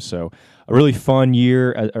draft time. So a really fun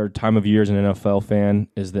year, or time of year as an NFL fan,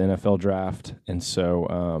 is the NFL draft, and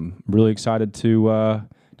so really excited to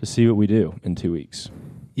see what we do in 2 weeks.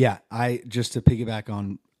 Yeah, just to piggyback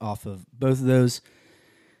off of both of those,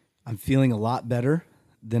 I'm feeling a lot better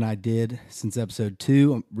than I did since episode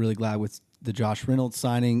 2. I'm really glad with the Josh Reynolds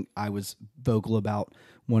signing. I was vocal about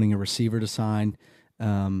wanting a receiver to sign.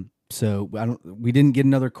 So we didn't get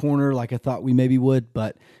another corner like I thought we maybe would,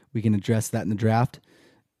 but we can address that in the draft.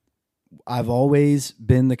 I've always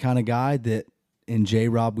been the kind of guy that in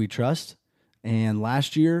J-Rob we trust. And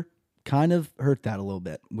last year kind of hurt that a little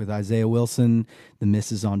bit with Isaiah Wilson, the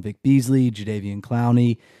misses on Vic Beasley, Jadeveon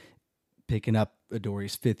Clowney, picking up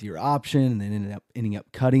Adorie's fifth-year option and then ending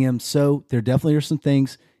up cutting him. So there definitely are some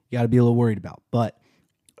things you got to be a little worried about. But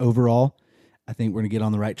overall, I think we're going to get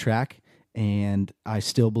on the right track. And I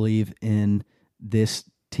still believe in this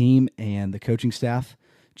team and the coaching staff.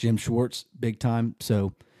 Jim Schwartz, big time.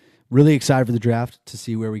 So really excited for the draft to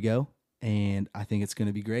see where we go. And I think it's going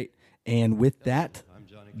to be great. And with that,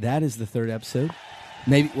 that is the third episode.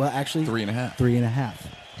 Maybe, well, actually, 3.5. 3.5.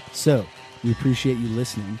 So we appreciate you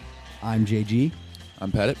listening. I'm JG.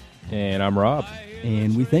 I'm Pettit. And I'm Rob.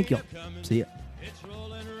 And we thank y'all. See ya. It's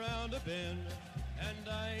rolling around a bend, and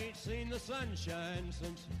I ain't seen the sunshine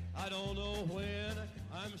since I don't know when.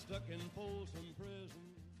 I'm stuck in Folsom Prison.